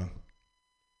if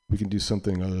we can do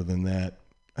something other than that.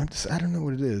 I don't know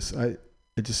what it is. I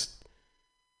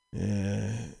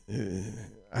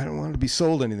don't want to be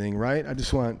sold anything, right? I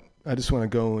just want to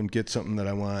go and get something that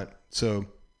I want. So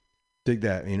dig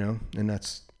that, and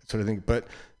that's what I think. But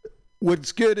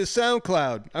what's good is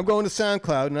SoundCloud. I'm going to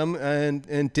SoundCloud,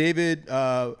 and David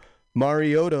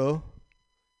Mariotto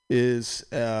is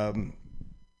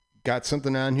got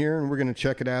something on here, and we're gonna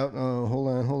check it out. Hold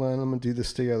on. I'm gonna do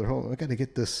this together. Hold on. I gotta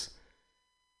get this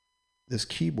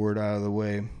keyboard out of the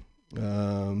way. Hold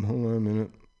on a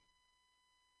minute.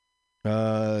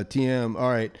 TM. All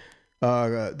right.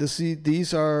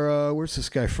 These are where's this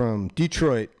guy from?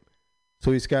 Detroit.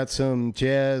 So he's got some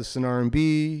jazz and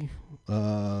R&B.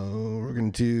 We're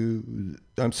gonna do.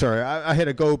 I'm sorry. I had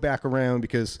to go back around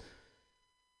because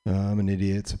I'm an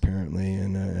idiot apparently,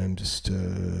 and I'm just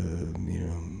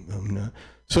I'm not.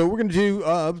 So we're gonna do.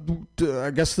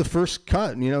 I guess the first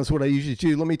cut. Is what I usually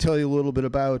do. Let me tell you a little bit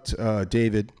about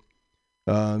David.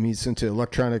 He's into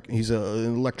electronic. He's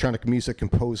an electronic music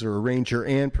composer, arranger,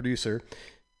 and producer.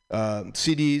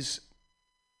 CDs,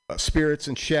 Spirits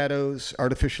and Shadows,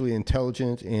 Artificially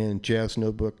Intelligent, and Jazz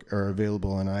Notebook are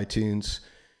available on iTunes,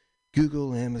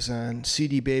 Google, Amazon,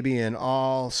 CD Baby, and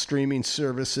all streaming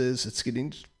services. It's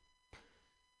getting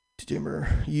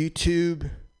dimmer.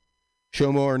 YouTube.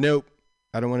 Show more. Nope.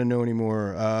 I don't want to know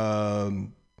anymore.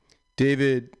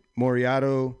 David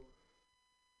Moriato.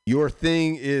 Your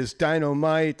Thing is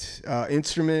Dynamite.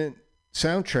 Instrument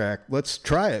soundtrack. Let's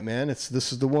try it, man. This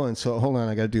is the one. So hold on.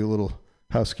 I got to do a little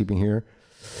housekeeping here.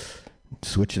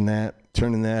 Switching that,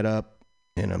 turning that up,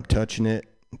 and I'm touching it,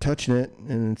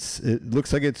 and it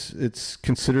looks like it's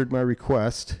considered my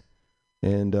request,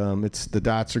 and it's the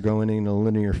dots are going in a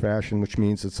linear fashion, which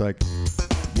means it's like,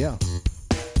 yeah.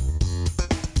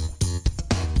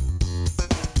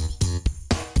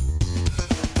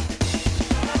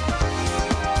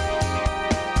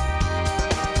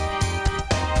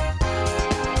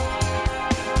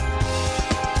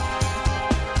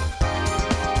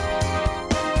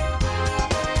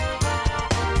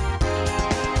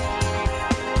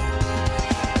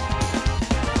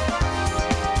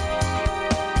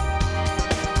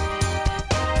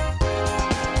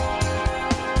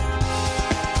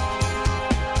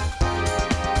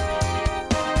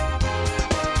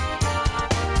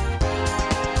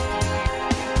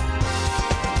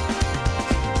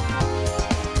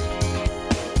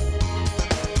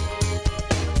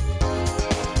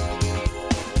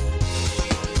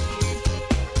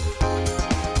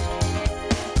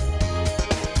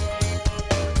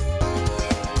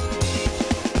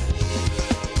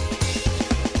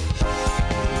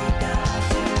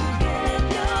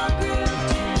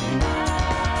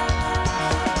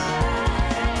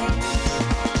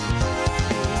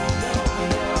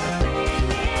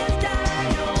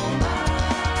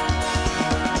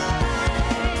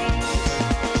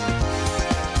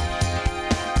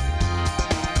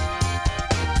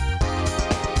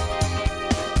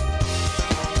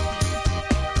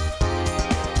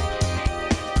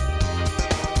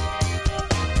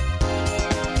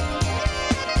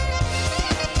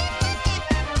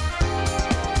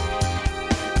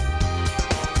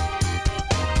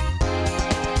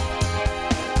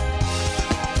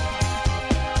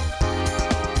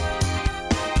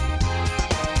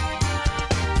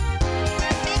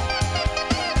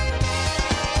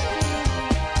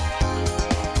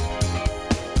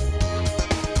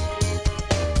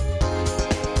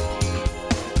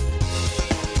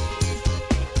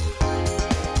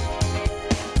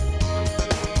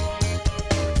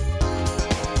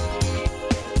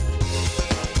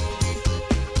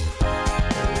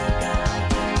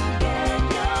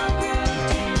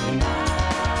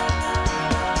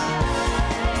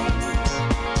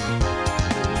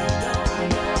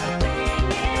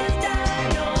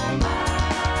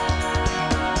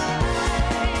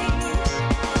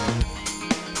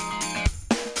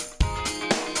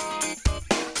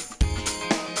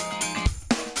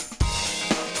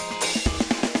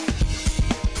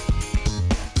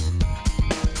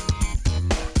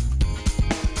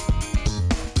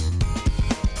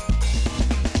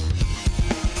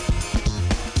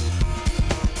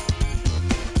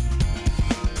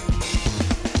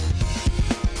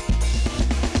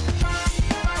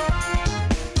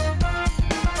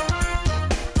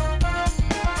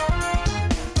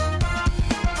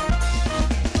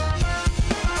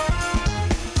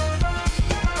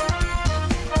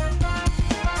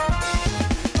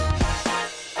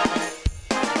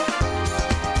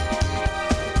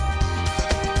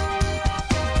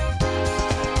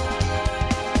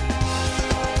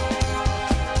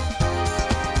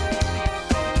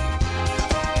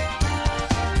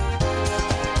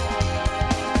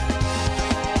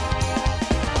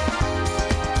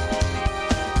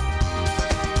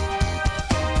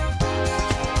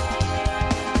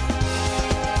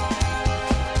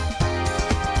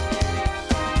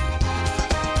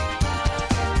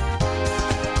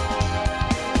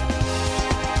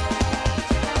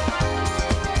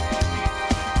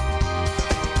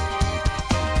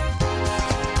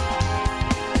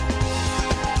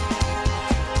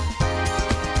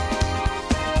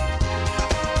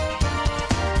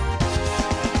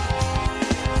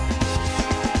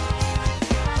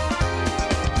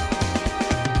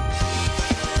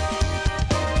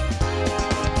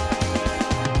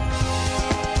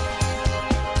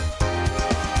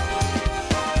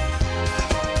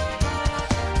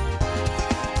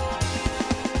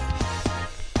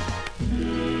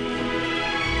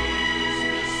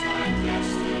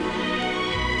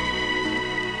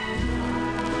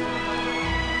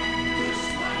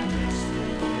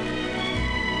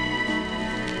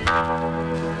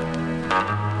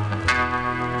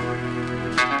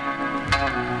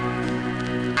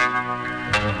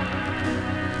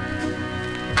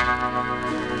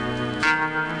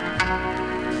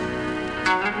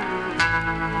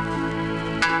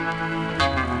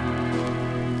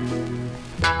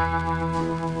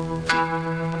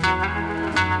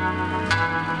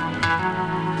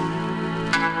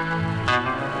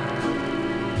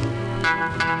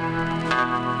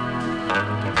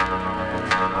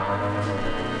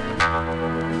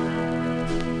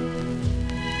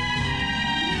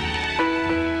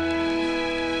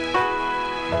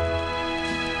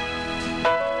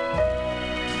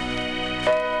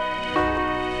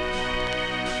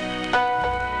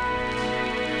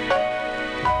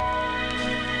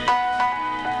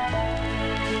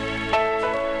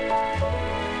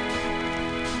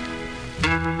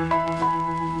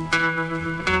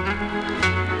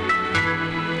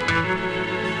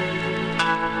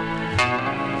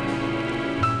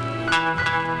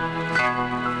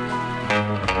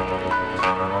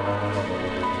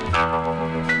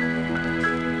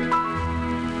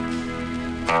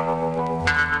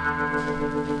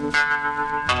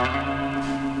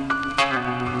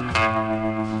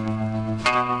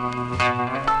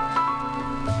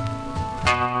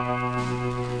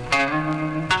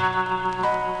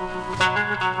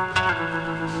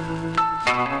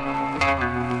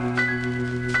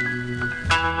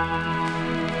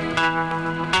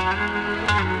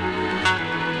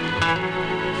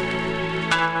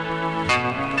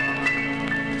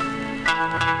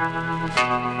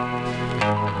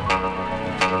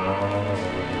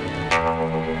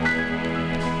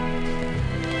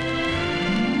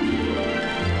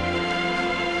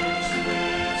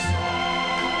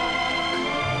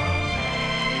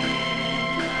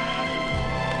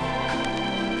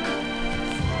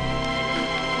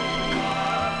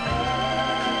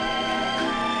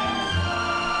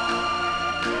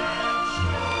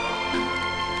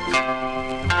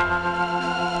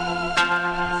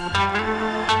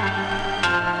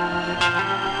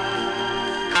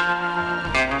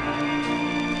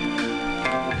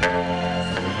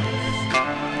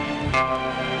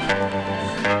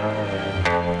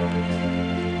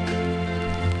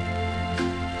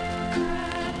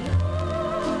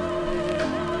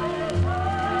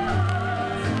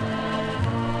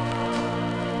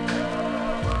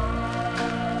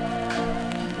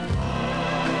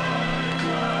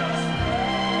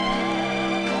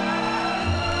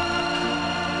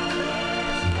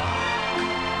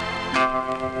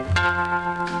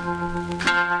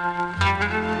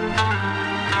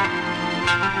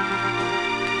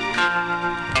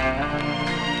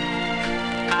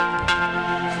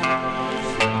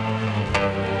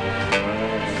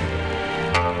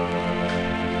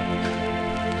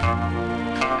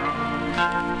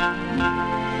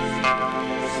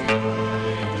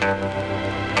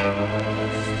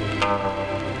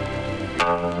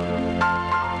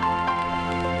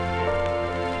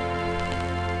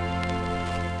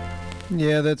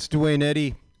 Yeah, that's Dwayne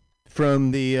Eddy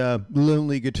from the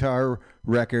Lonely Guitar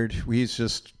record. He's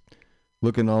just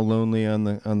looking all lonely on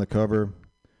the cover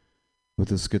with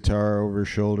his guitar over his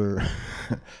shoulder.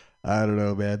 I don't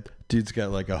know, man. Dude's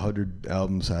got like 100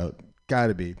 albums out.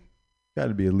 Gotta be at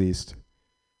least.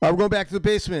 We're going back to the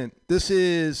basement. This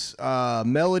is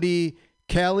Melody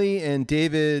Kelly and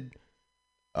David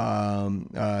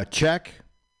Check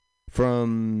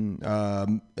from,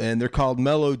 and they're called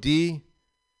Melody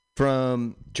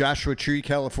from Joshua Tree,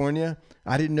 California.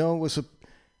 I didn't know it was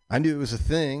I knew it was a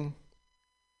thing.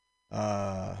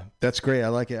 That's great. I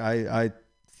like it.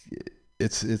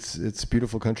 It's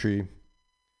beautiful country.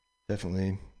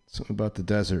 Definitely. Something about the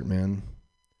desert, man.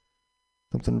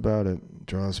 Something about it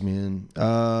draws me in.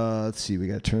 Let's see. We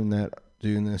got to turn that,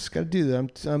 doing this. Got to do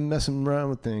that. I'm messing around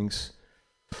with things,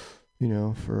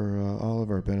 for all of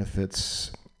our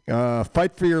benefits.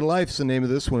 Fight for Your Life's the name of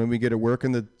this one. We get it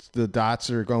working. The dots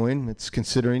are going. It's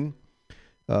considering.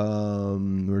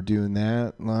 We're doing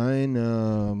that line.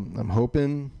 I'm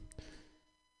hoping.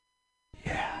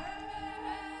 Yeah.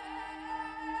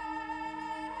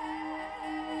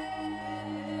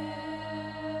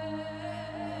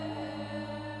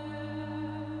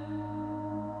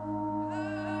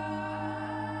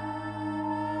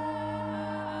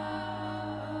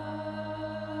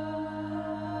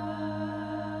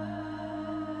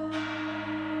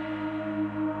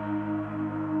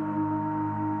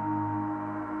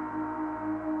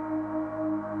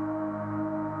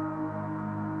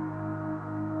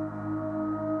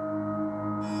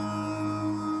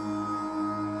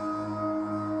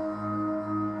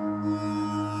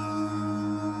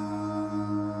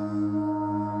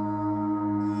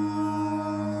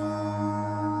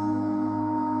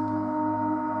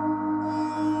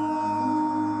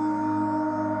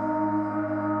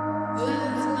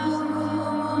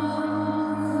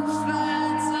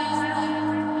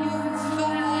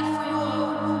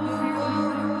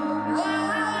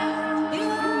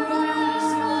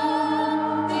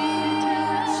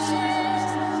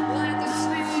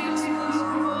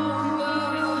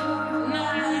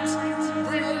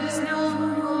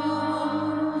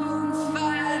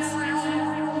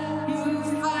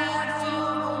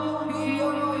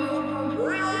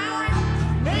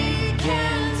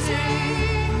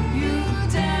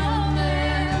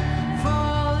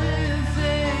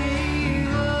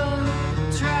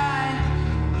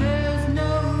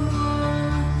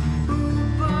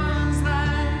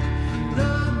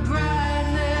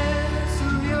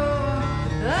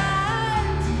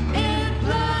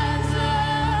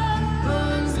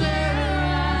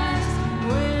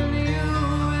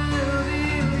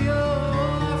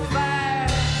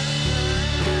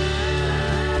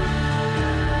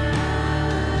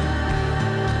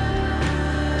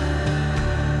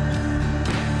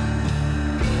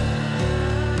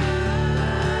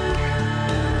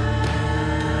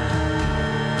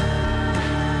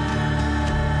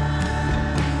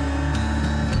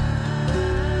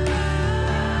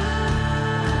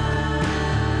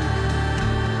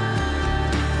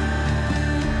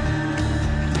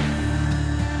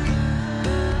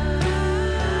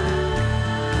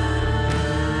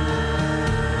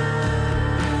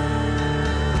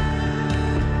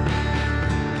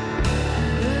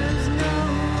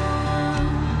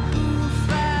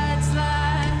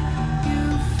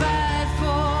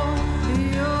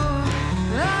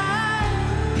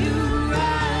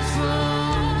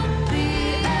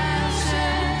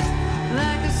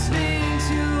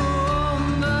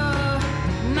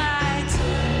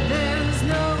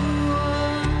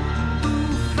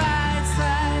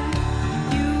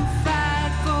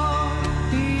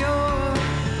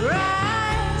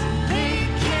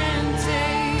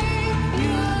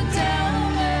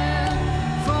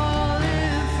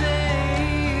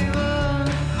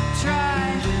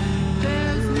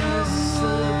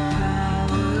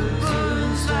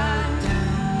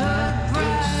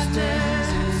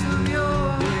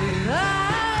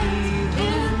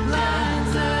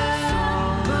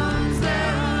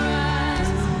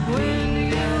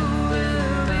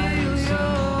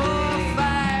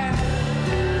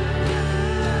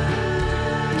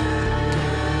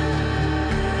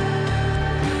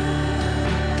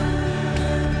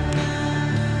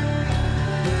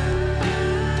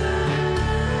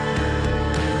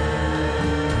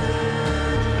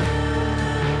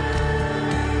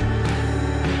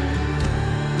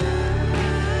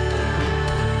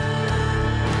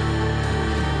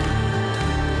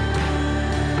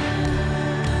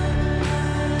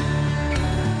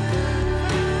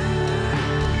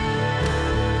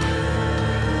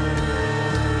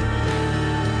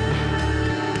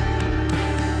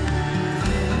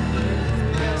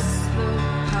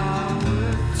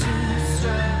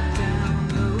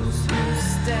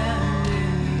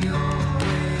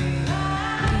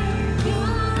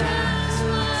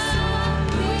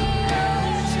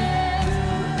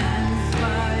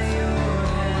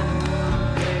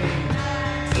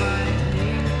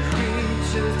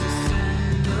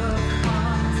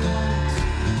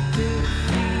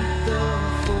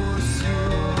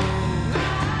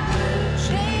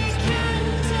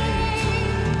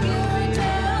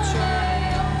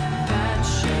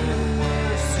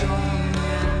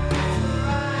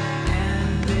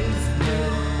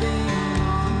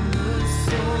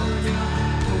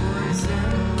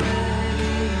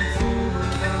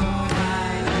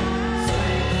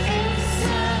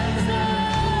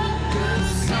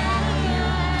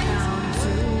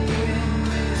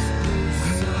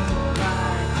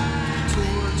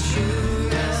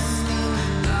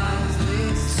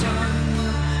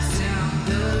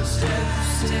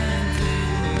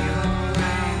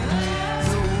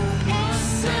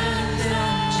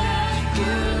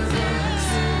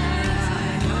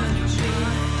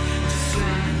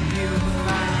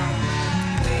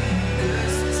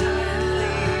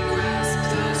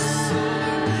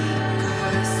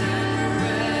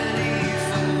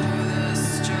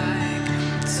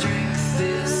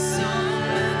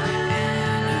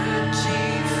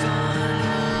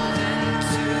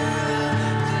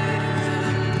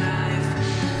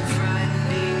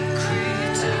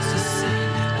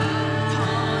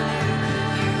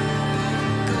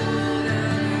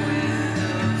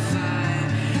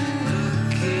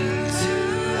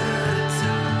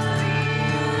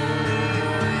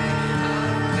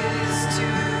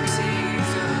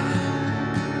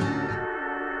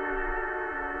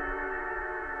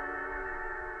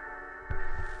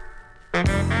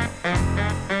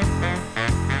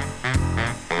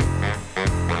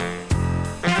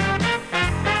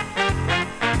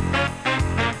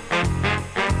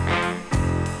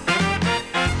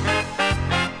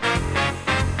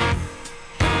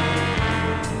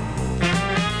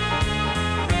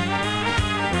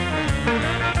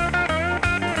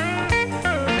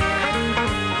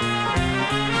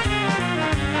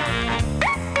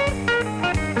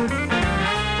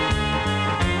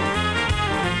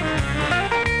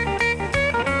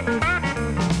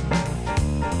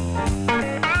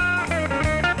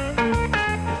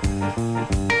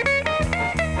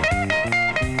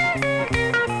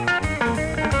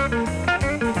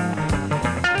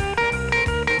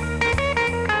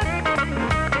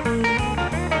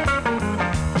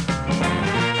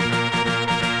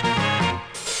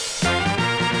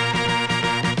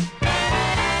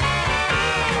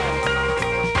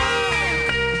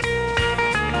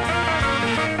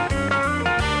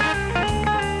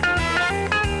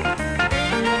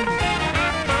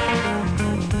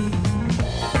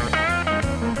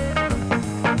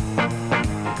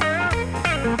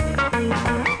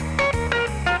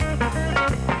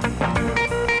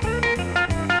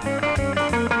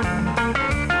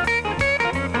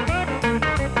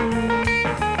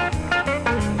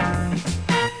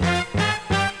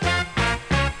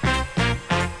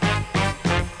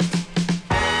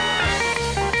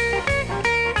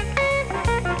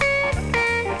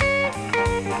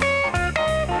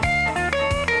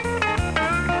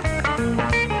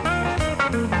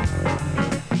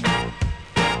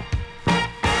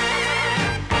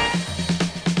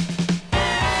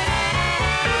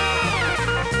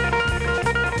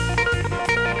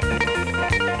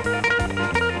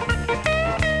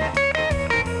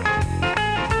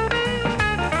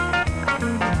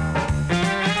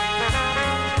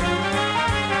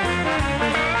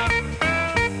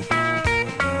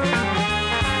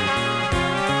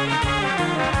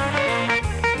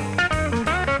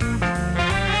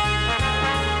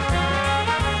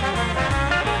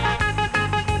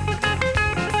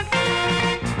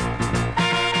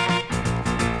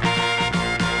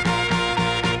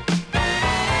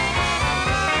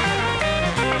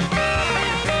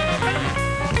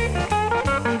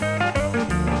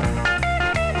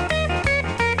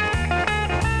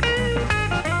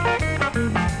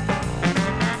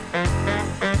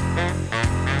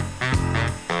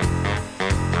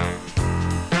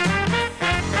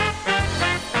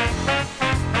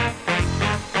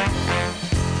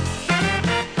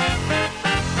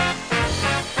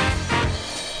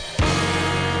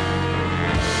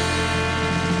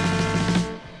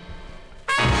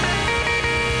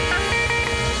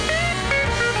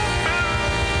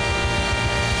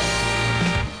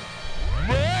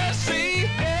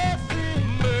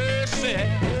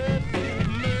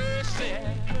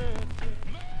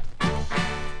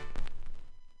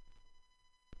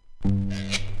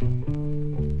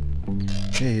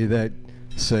 that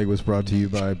seg was brought to you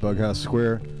by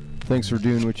BughouseSquare. Thanks for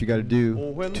doing what you got to do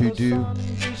When to the do. sun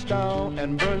beats down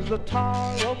and burns the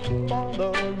tar up on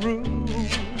the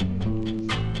roof,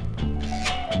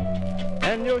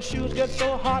 and your shoes get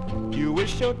so hot you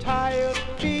wish your tired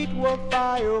feet were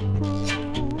fireproof.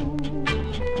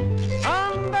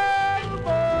 Under the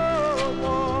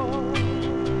boardwalk,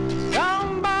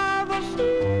 down by the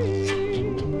sea,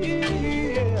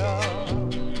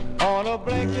 yeah, on a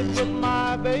blanket with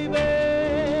my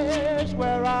baby's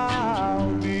where I'll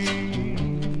be.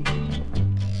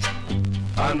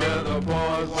 Under the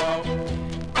boardwalk,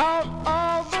 out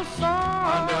of the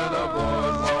sun, under the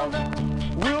boardwalk,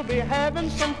 we'll be having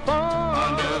some fun.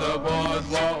 under the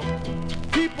boardwalk,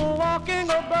 People walking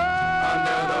about,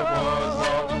 under the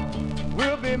boardwalk,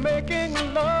 we'll be making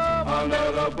love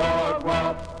under the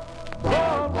boardwalk,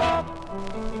 boardwalk.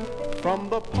 From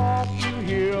the park you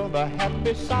hear the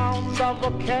happy sounds of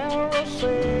a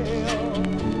carousel.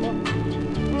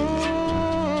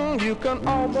 You can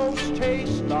almost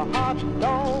taste the hot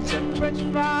dogs and french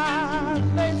fries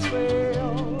they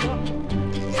sell.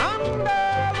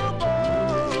 Under the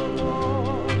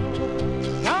boardwalk,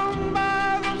 down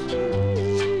by the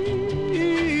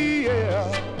sea, yeah,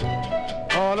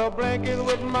 on a blanket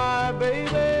with my baby,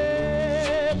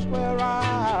 that's where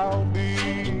I'll be.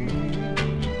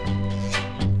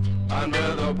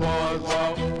 under the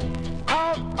boardwalk,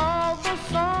 Out of the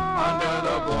sun, under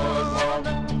the boardwalk,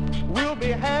 we'll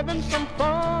be having some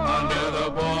fun. under the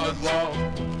boardwalk,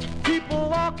 People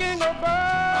walking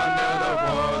about, under the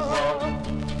boardwalk,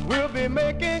 we'll be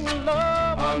making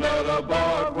love under the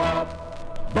boardwalk,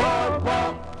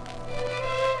 boardwalk.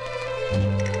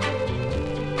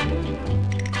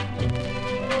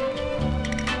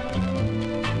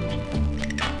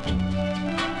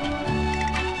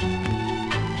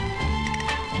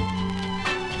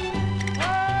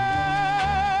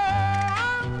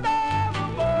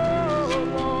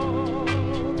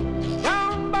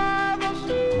 down by the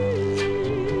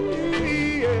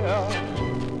sea, yeah,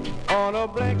 on a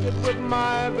blanket with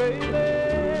my baby,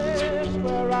 that's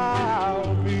where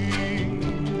I'll be.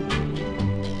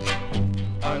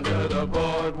 Under the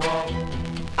boardwalk,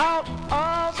 Out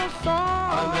of the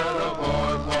sun, under the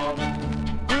boardwalk,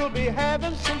 we'll be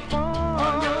having some fun.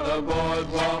 under the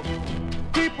boardwalk,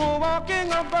 People walking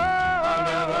about,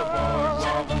 under the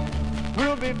boardwalk,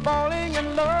 we'll be falling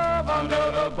in love under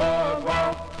the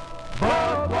boardwalk,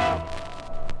 boardwalk.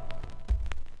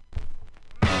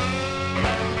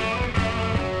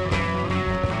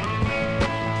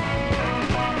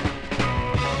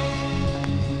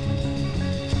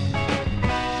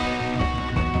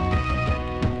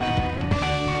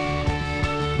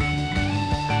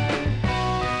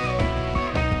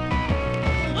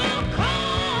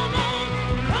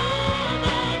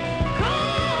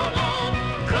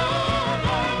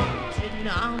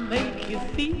 I'll make you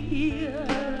feel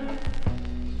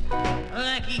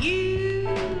like you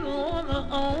are the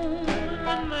only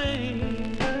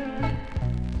man.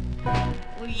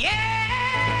 Well, yeah,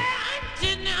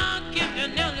 I'll give you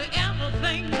nearly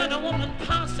everything that a woman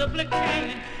possibly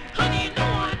can. Honey, you know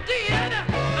I did.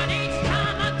 And each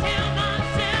time I tell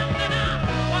myself that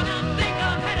when I think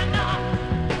I've had enough,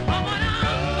 but when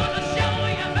I'm gonna show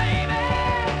you, baby,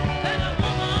 that a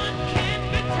woman can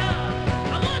be tough.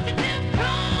 I want you to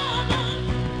come on,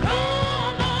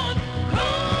 come on,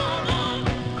 come on,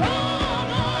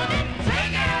 come on and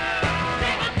take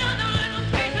another little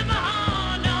piece of my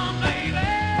heart now, baby.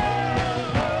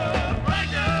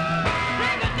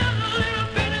 Take another little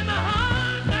bit of my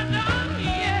heart now,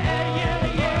 yeah, yeah,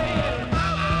 yeah, yeah.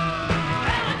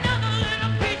 Take another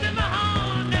little piece of my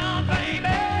heart now,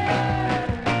 baby.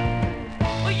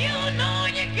 Well, you know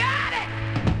you got it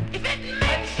if it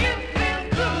makes you feel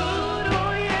good,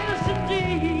 oh yes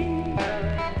indeed.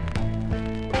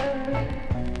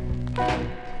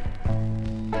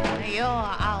 You're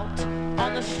out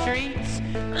on the streets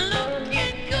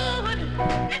looking good,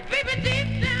 and baby,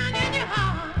 deep down in your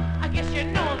heart, I guess you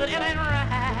know that it ain't right.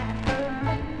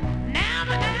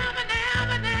 Never, never,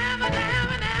 never, never,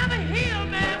 never, never heal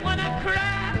me when I cry.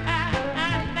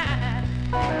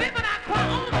 Baby, I cry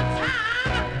all the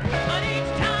time, but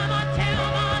each time I tell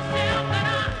myself that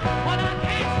when I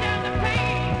can't stand the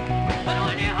pain, but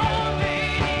when you hold me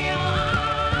in your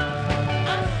arms,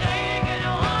 I'm saying it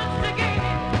once again.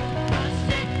 I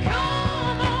said,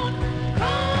 come on,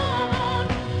 come on,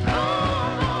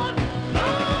 come on,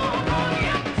 come on,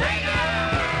 yeah, take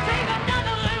another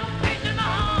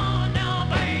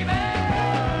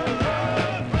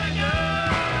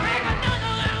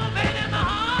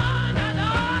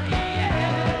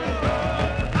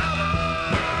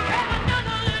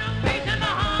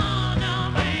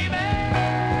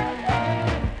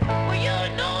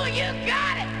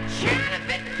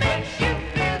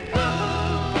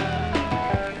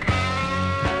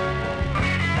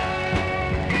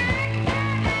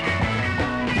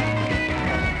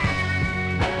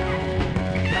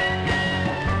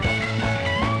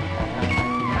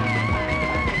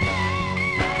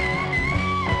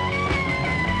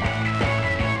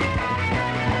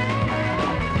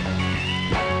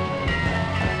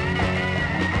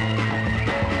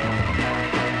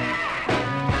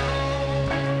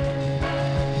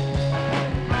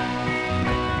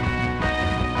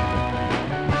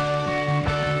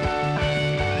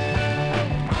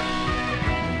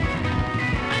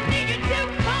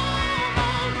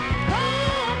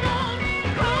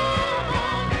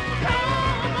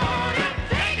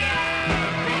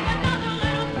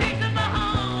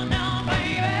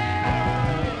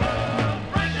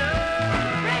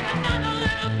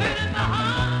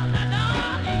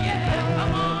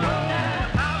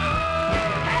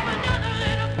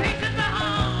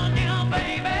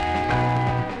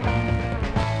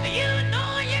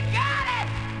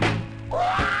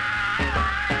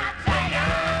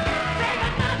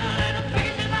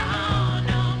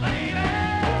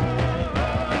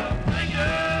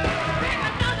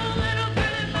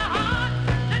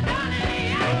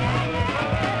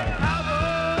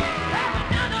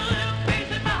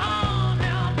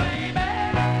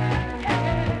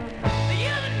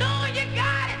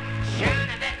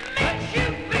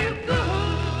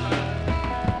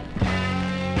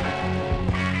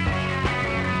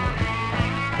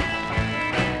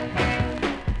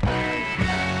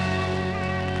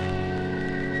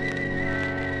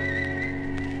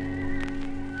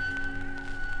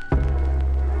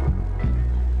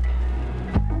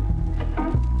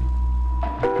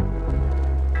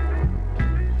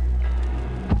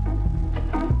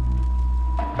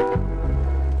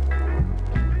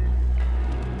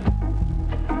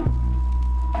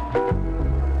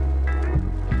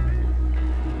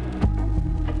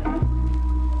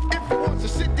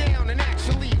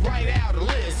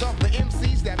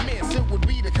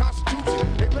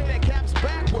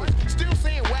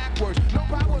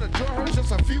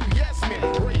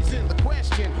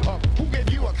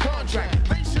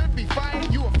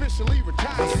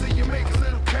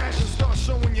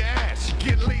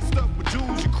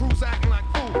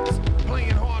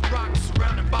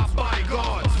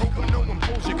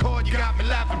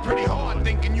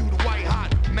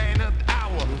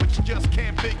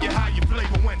figure how your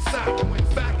flavor went sour.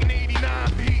 Back in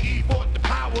 89, PE bought the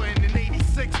power, and in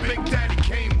 86, Big Daddy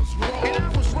Kane was raw. And I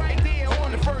was right there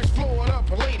on the first floor of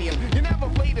the Palladium. You never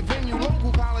played a venue,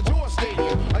 local college or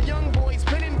stadium. A young boy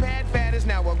spinning pad fat is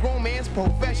now a grown man's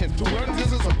profession. To learn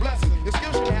this is a blessing. Your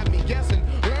skill should have me guessing.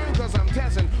 Learn cause I'm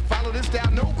testing. Follow this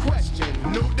down, no question.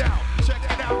 No doubt. Check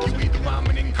it out. You either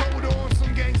rhyming in code or on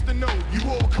some gangster note. You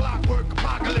all clockwork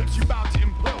apocalypse. You about to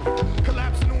implode.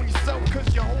 Collapsing on yourself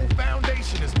cause your whole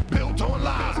foundation is built on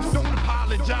lies. Don't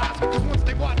apologize. Cause once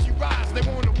they watch you rise, they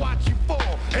wanna watch you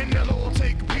fall. And they'll all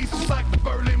take a piece just like the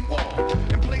Berlin Wall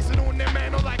and place it on their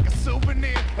mantle like a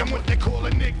souvenir. And what they call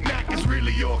a knick-knack is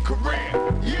really your career.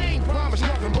 You ain't promised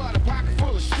nothing but a pocket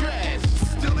full of stress.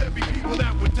 Still there be people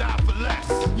that would die for less.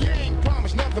 You ain't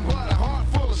promised nothing but a heart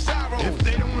full of sorrow. If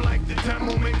they don't like the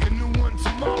demo, make a new one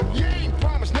tomorrow. You ain't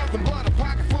promised nothing but a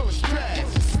pocket full of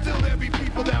stress. Still there be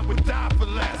people that would die for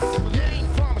less. You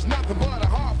ain't promised nothing but a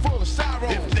heart full of sorrow.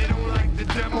 If they don't like the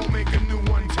demo, make a new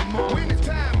one tomorrow. When the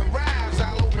time arrives,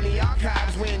 I'll open the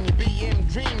archives. When you be in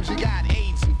dreams, you got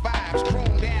 8s and 5s,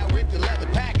 chromed out with the leather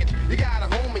package. You got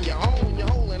a home of your own, you're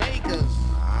holding acres.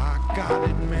 I got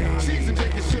it, man. Season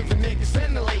tickets to the Knicks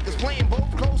and the Lakers, playing both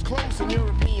close in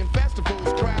European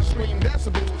festivals. Crowd scream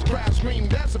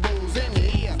decibels in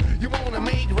your ear. You wanna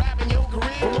make rapping your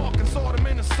career? From Arkansas to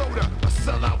Minnesota, I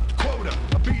sell out the quota.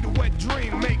 I beat a wet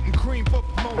dream, making cream for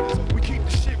promoters. We keep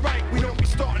the shit right, we don't be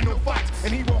starting no fights.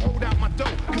 And he won't hold out my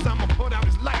dough, cause I'ma put out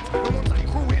his lights. And once the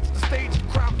crew hits the stage, the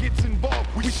crowd gets involved.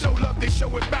 We show love, they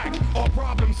show it back, all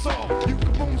problems solved. You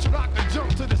can boom, shock, or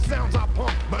jump to the sounds I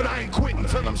pump. But I ain't quitting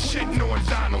till I'm shitting on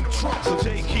Donald Trump. So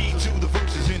take heed to the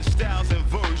verses in styles and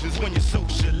versions when you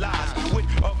socialize with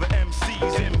other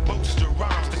MCs and boast your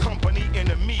rhymes. The company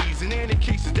enemies, in any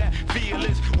cases that feel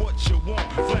is what you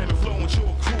want. Flamin' flow with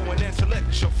your crew and then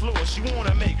select your floors. You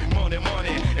wanna make money,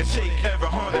 and take every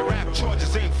honey. Rap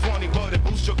charges ain't funny, but it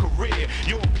boosts your career.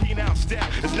 Your penile style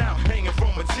is now hanging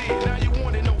from a tear. Now you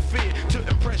want it no fear to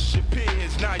impress your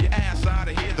peers. Now your ass out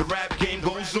of here, the rap game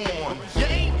goes on. You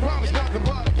ain't promised nothing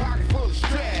but a pocket full of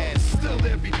stress. Still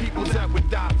there be people that would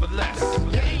die for less.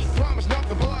 You ain't promised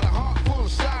nothing but a heart full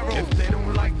of sorrow. If they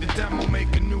don't like the demo,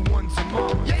 make a new one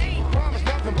tomorrow. You ain't promised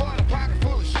nothing but a pocket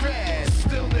full of stress.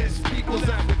 Still there's people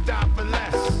that would die for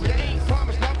less. You ain't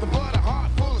promised nothing but a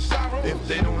heart full of sorrow. If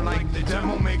they don't like the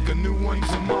demo, make a new one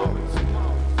tomorrow.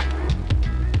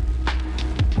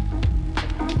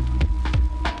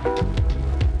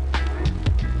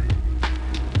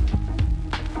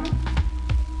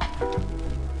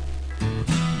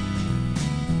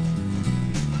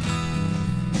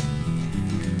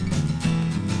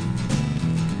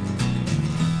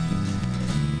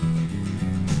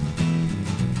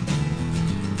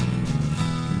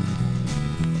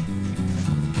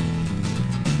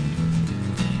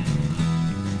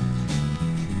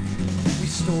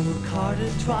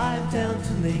 Drive down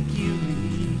to Lake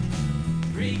Erie.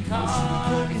 3 cars.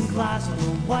 Broken glass on a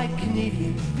white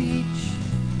Canadian beach.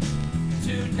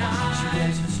 Tonight. She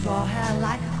wears her straw hat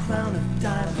like a crown of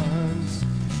diamonds.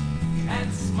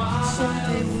 And smiles.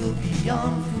 Someday we'll be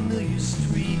on familiar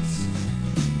streets.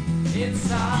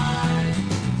 Inside.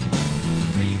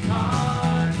 3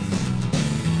 cars.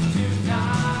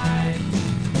 Tonight.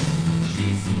 She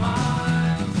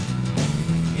smiles.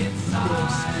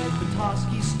 Inside.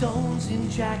 Petoskey stones in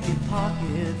jacket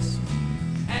pockets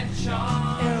and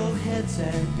charms, arrowheads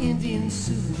and Indian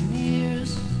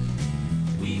souvenirs.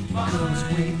 We find girls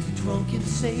wave to drunken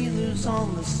sailors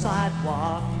on the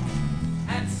sidewalk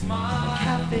and smile. A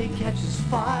cafe catches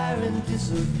fire and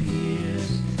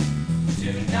disappears.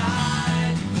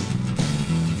 Tonight,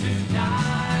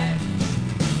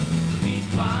 we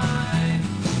find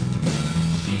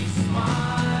she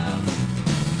smiles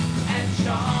and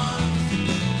charms.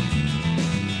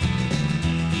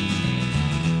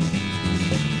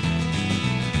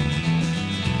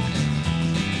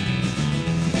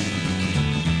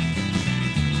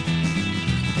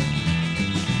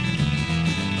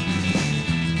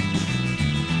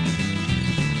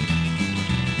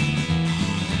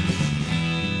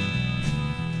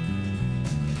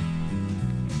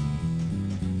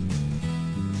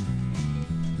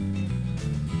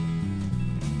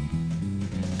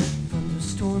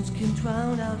 Storms can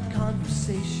drown out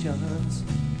conversations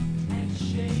and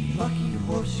shade lucky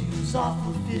horseshoes off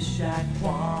of fish shack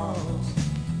walls.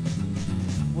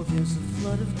 Well, there's a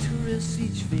flood of tourists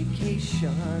each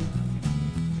vacation.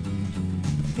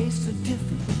 The faces are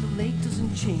different, but the lake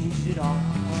doesn't change at all.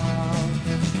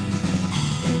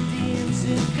 Indians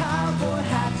in cowboy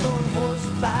hats on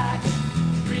horseback.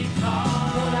 3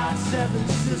 cars. Put out 7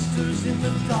 sisters in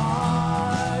the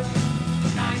dark.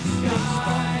 Night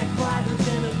sky brighter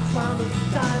than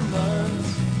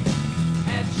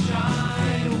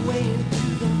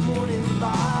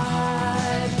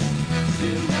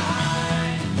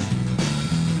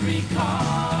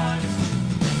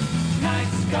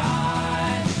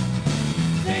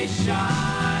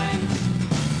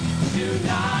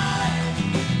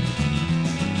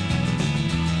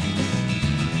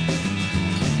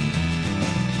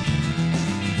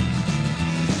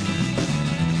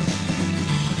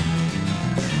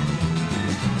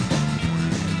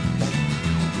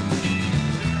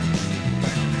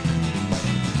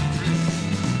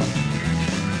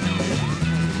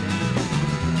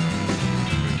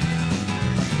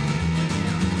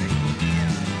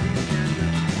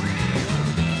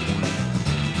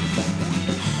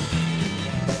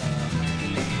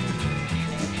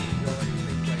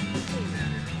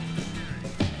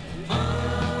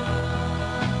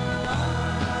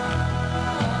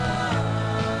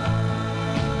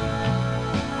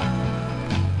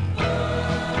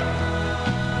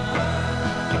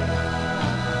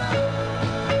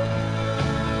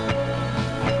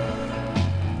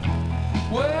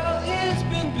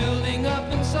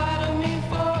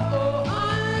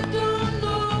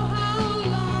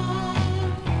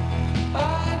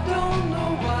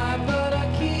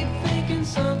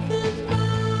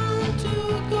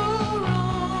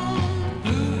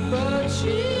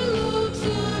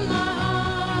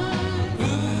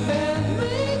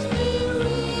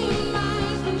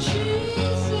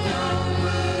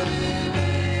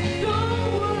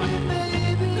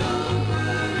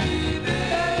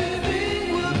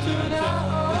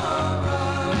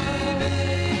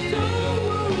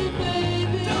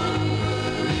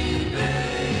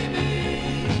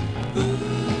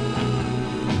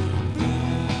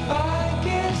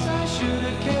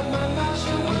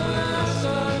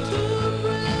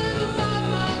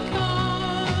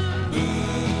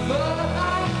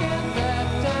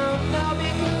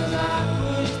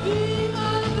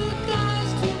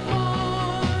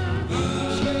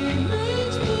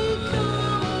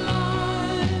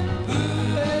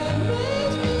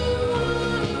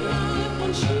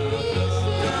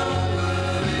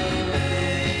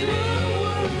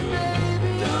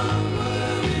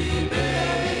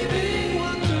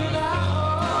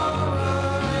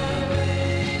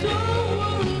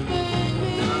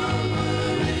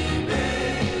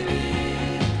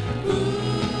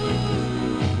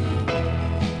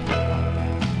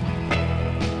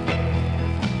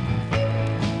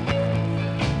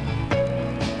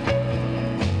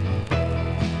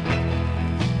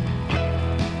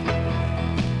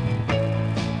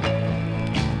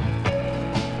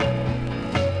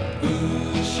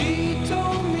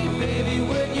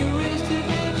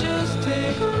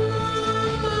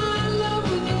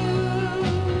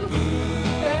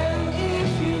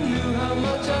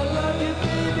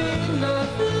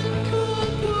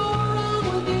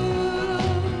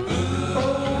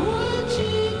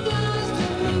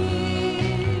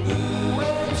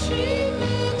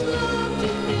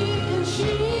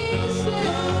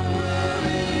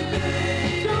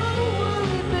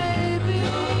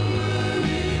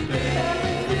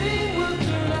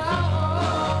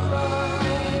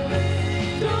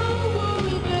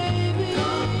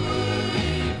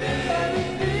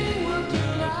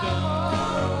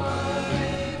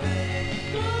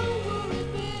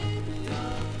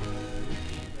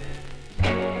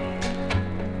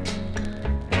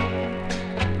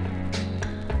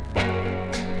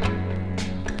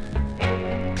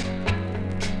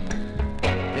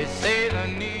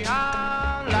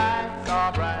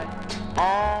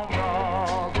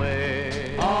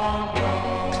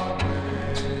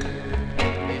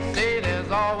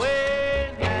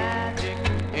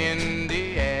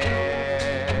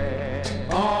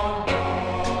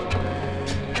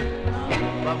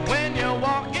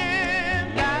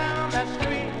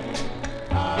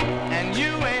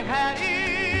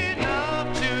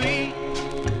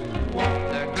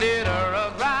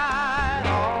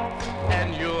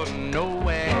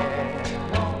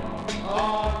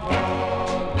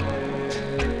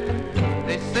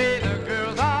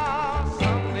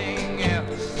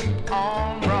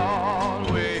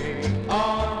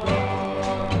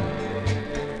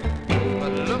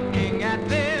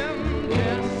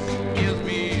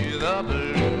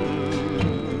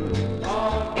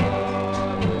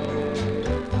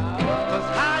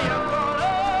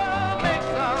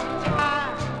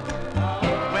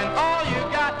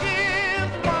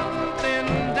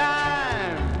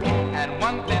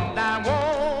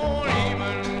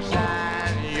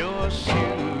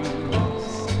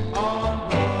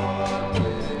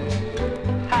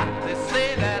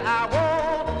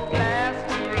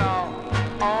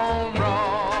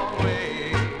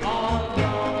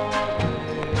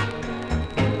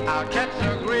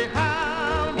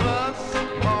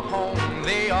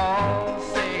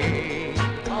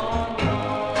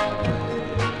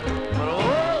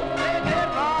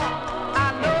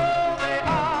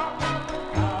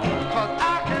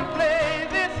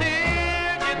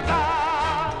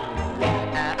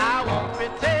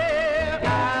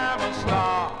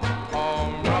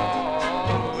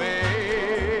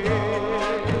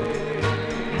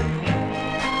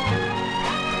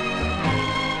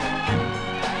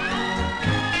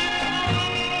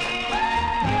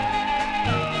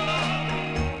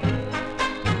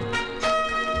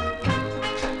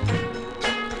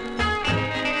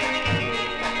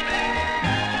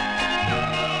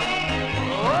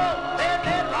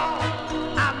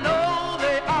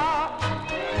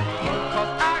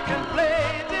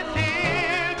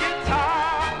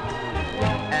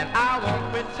I won't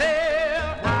be till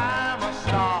I'm a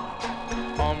star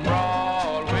on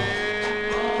Broadway.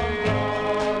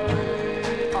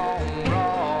 On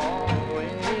Broadway.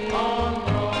 On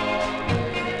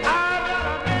Broadway. I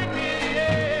better make it,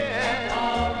 yeah.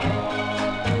 On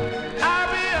Broadway. I'll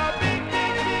be a big,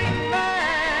 big, big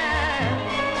man.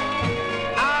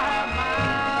 I'll have my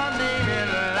name in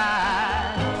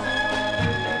lights.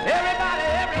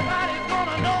 Everybody's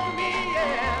gonna know me,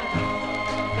 yeah.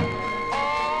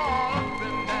 All up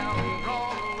and down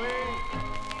Broadway.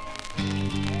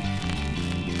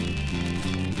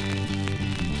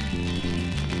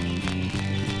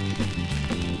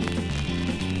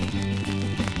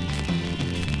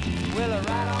 Well, I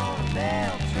ride on a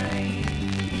bell train.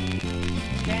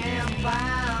 Can't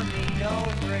find me no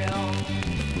thrill.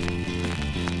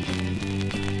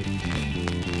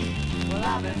 Well,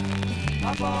 I've been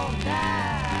up all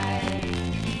night,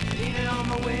 leaning on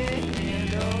my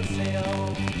windowsill.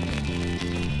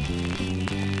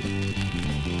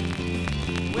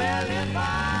 Well, if I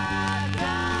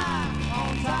die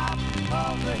on top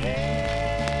of the hill,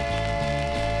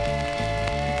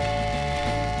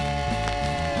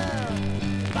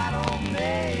 if I don't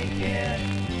make it,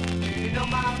 you know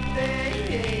my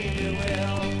baby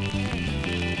will.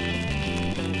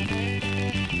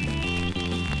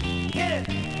 Get it.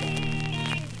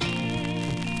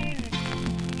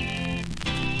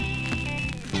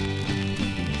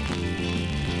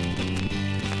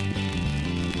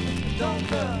 Don't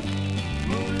the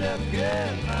moon look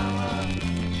good, mama?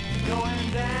 Going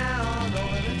down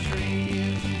over the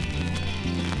trees.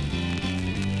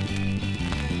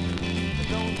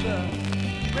 Don't the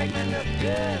brakeman look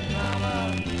good, mama?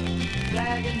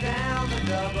 Flagging down the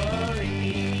double E.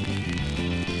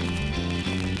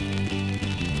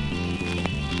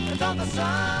 Don't the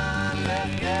sun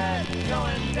look good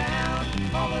going down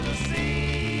over the sea?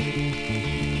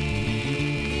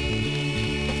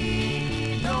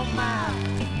 Don't my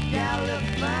gal look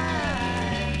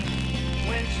fine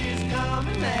when she's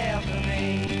coming after me?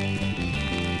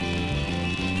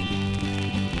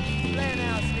 Play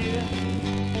now, Stevie.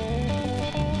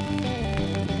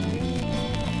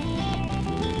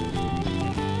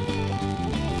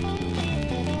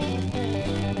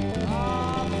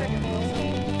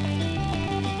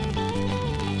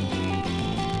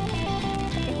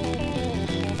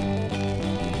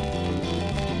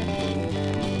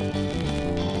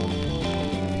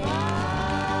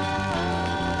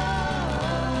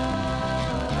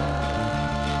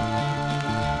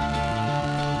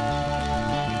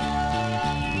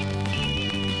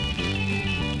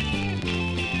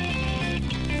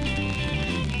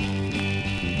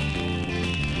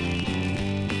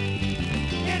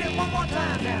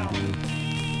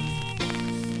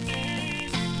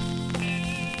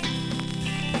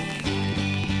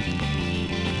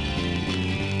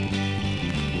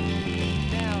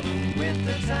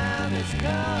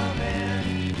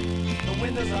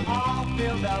 Windows are all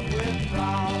filled up with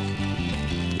frost.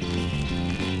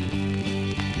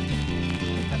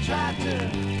 I tried to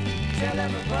tell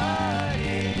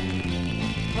everybody,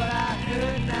 but I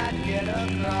could not get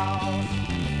across.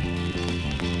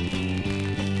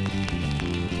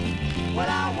 Well,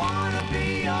 I wanna be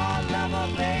your lover,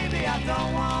 baby. I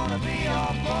don't wanna be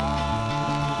your boss.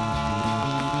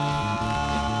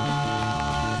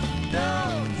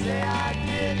 Don't say I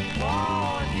didn't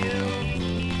warn you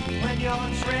when your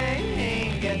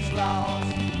train gets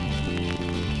lost.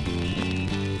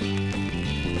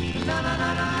 Na na na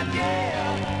na,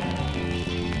 yeah.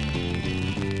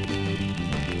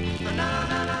 Na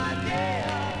na na, yeah.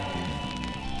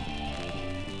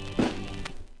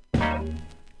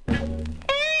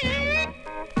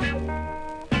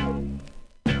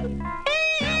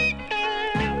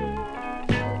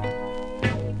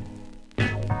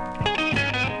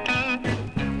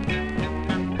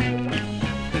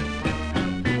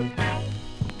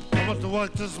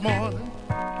 Work this morning,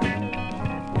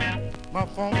 my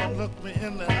foreman looked me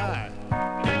in the eye.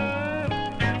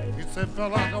 He said,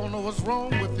 fella, I don't know what's wrong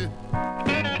with you,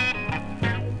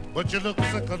 but you look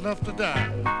sick enough to die.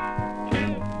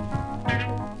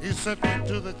 He sent me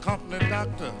to the company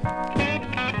doctor,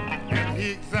 and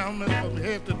he examined me from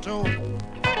head to toe.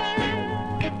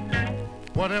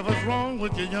 Whatever's wrong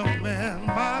with you, young man,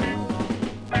 my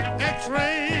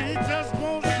x-ray just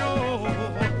won't show.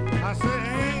 I said,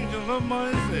 angel of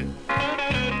mercy,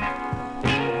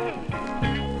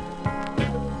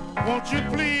 won't you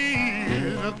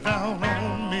please look down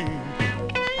on me?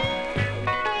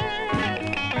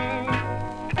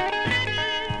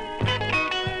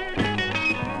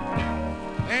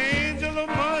 Angel of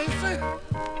mercy,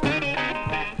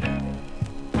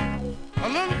 a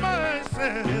little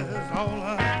mercy. is all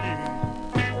I need.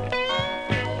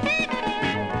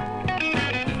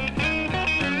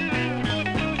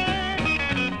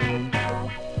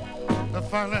 The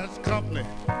finance company,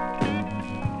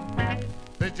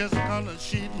 they just gonna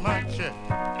sheet my check.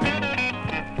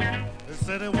 They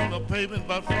say they want a payment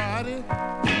by Friday,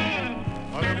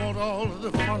 or they want all of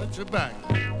the furniture back.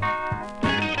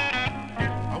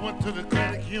 I went to the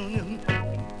credit union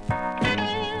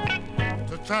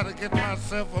to try to get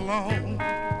myself a loan.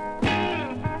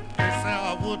 They say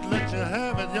I would let you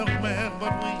have it, young man,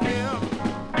 but we hear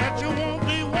that you won't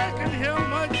be working here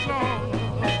much longer.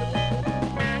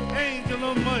 Angel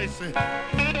of mercy,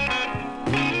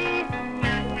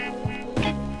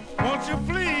 won't you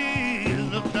please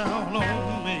look down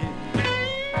on me?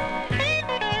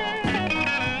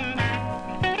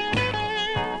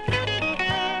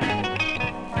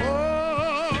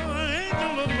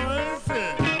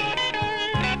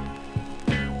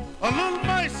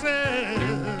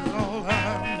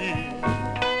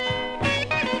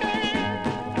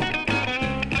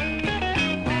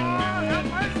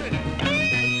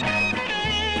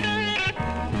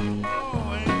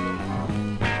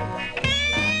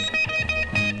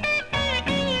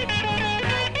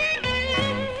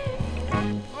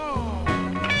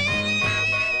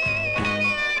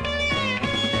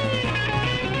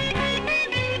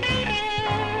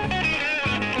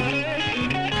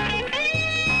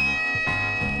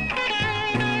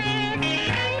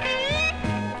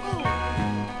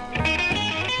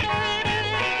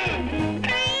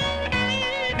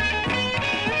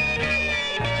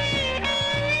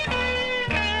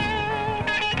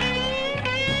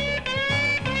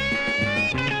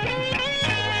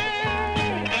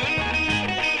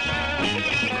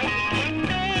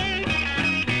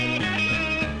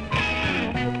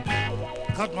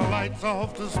 Cut my lights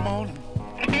off this morning.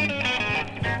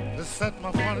 They set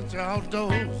my furniture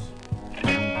outdoors.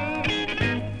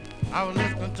 I was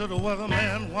listening to the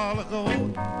weatherman a while ago,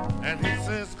 and he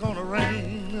says it's gonna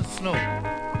rain and snow.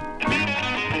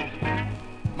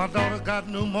 My daughter got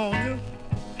pneumonia,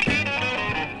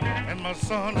 and my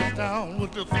son is down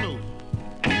with the flu.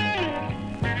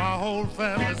 My whole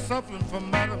family's suffering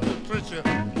from malnutrition,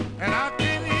 and I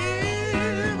can't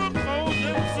even fold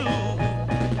them soup.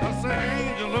 I say,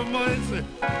 angel of mercy,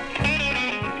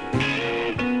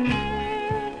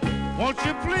 won't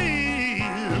you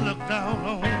please look down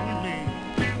on me?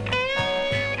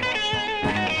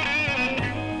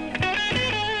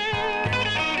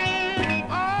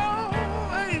 Oh,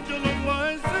 angel of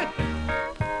mercy,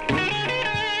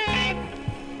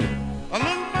 a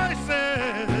little mercy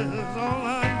is all I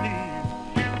need.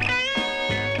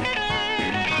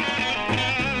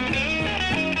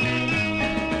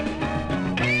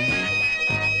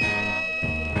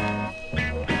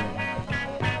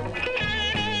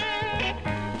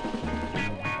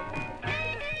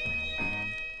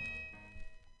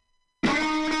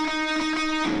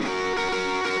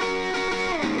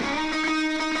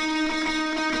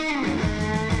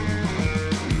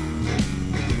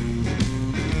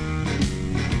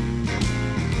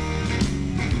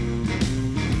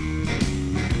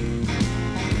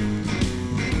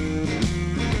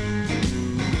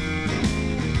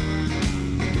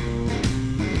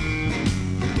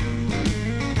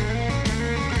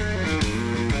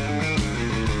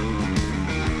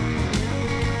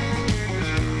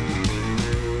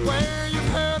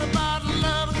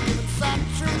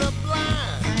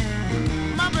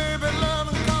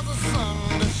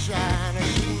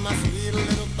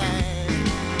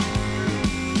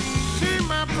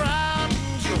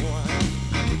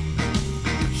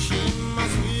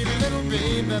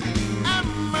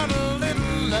 I'm a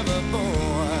little lover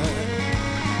boy.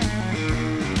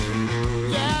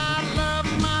 Yeah, I love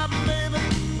my baby,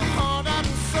 my heart and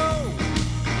soul.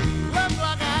 Love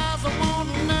like eyes I won't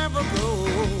never grow.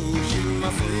 She's my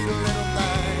sweet little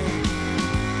thing.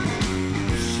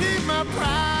 She's my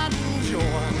pride and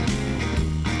joy.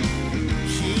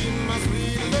 She's my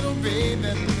sweet little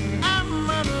baby. I'm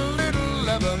a little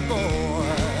lover boy.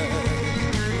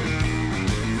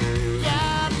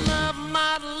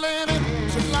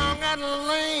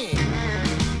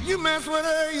 You mess with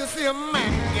her, you see a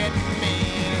man get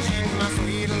mad. She's my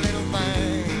sweet little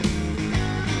thing.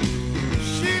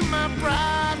 She's my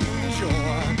pride and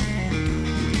joy.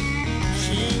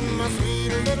 She's my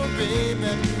sweet little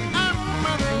baby. I'm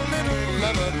a little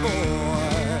lover boy.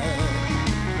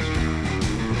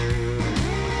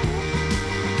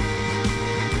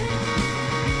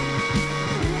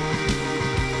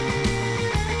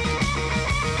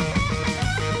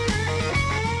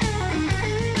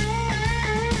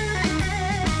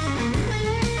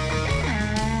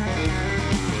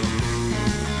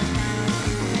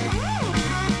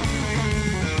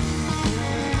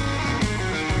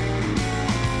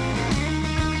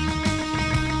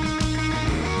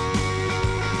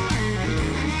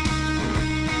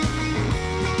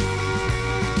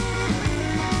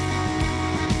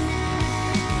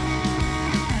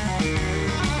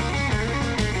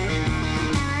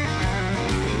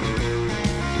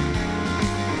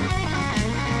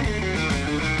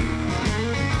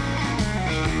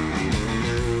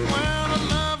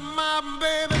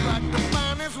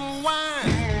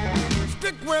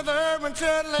 with her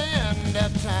until the end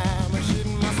of time. She's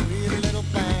my sweet little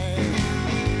thing.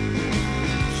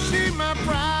 She's my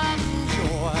pride and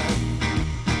joy.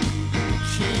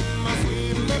 She's my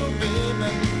sweet little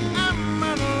baby. I'm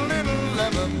a little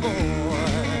lover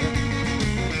boy.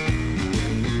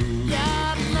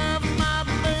 Yeah, I love my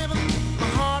baby, my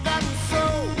heart and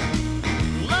soul.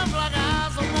 Love like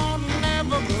eyes I won't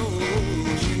never go.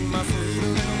 She's my sweet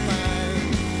little thing.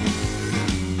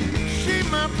 She's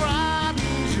my pride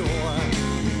and joy.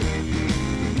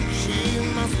 She's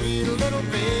my sweet little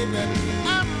baby.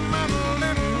 I'm a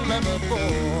little lover boy.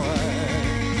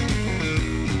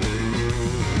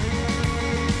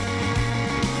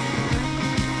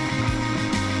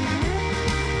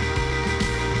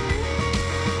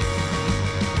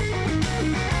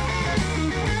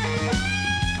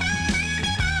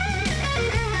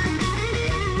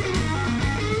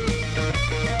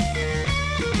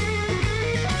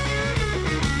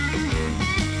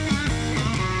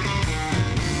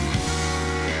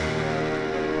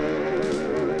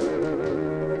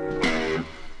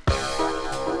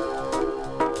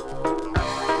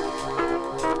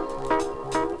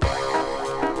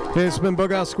 Hey, it's been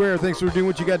BughouseSquare. Thanks for doing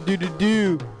what you got to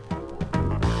do.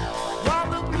 While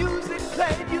the music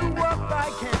played, you walked by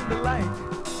candlelight.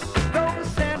 Those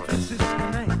San Francisco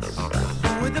nights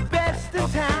were the best in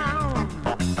town.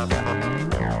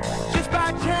 Just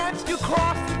by chance, you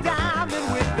crossed the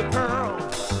diamond with the pearl.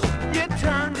 You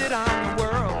turned it on the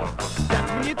world.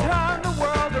 That's when you turned the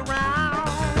world around.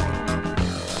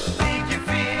 Did you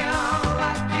feel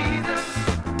like Jesus?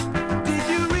 Did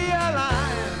you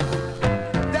realize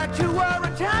that you were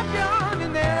a champion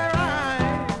in their eyes?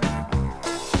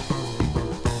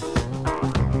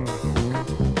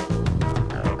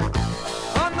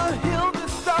 On the hill, the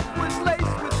stuff was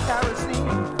laced with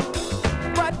kerosene,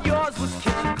 but yours was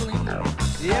kitchen clean.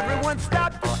 Everyone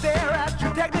stopped to stare at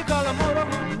your Technicolor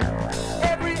motorhome.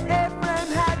 Every apron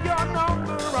had your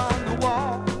number on the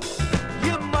wall.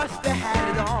 You must have had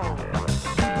it all.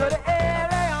 You go to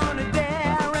LA on a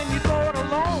dare and you go it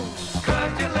alone.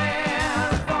 Could you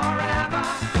live forever?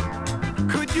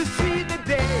 Could you see the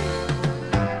day?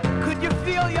 Could you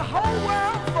feel your whole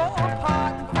world fall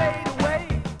apart and fade away?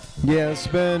 Yeah, it's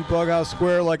been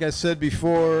BughouseSquare. Like I said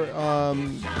before,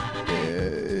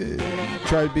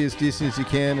 try to be as decent as you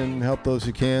can and help those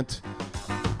who can't.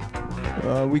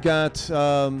 We got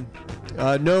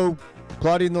no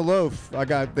Claudia and the Loaf.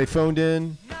 They phoned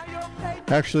in.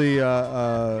 Actually,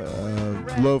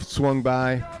 Loaf swung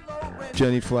by.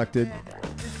 Jenny flected,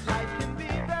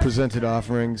 presented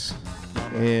offerings,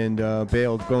 and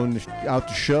bailed going out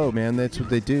to show. Man, that's what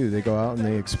they do. They go out and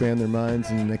they expand their minds,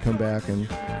 and they come back and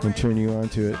turn you on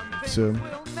to it. So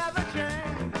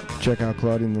check out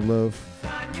Claudia and the Loaf.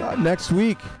 Next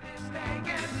week,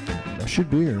 I should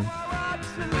be here.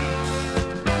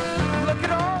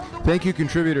 Thank you,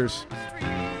 contributors.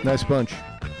 Nice bunch.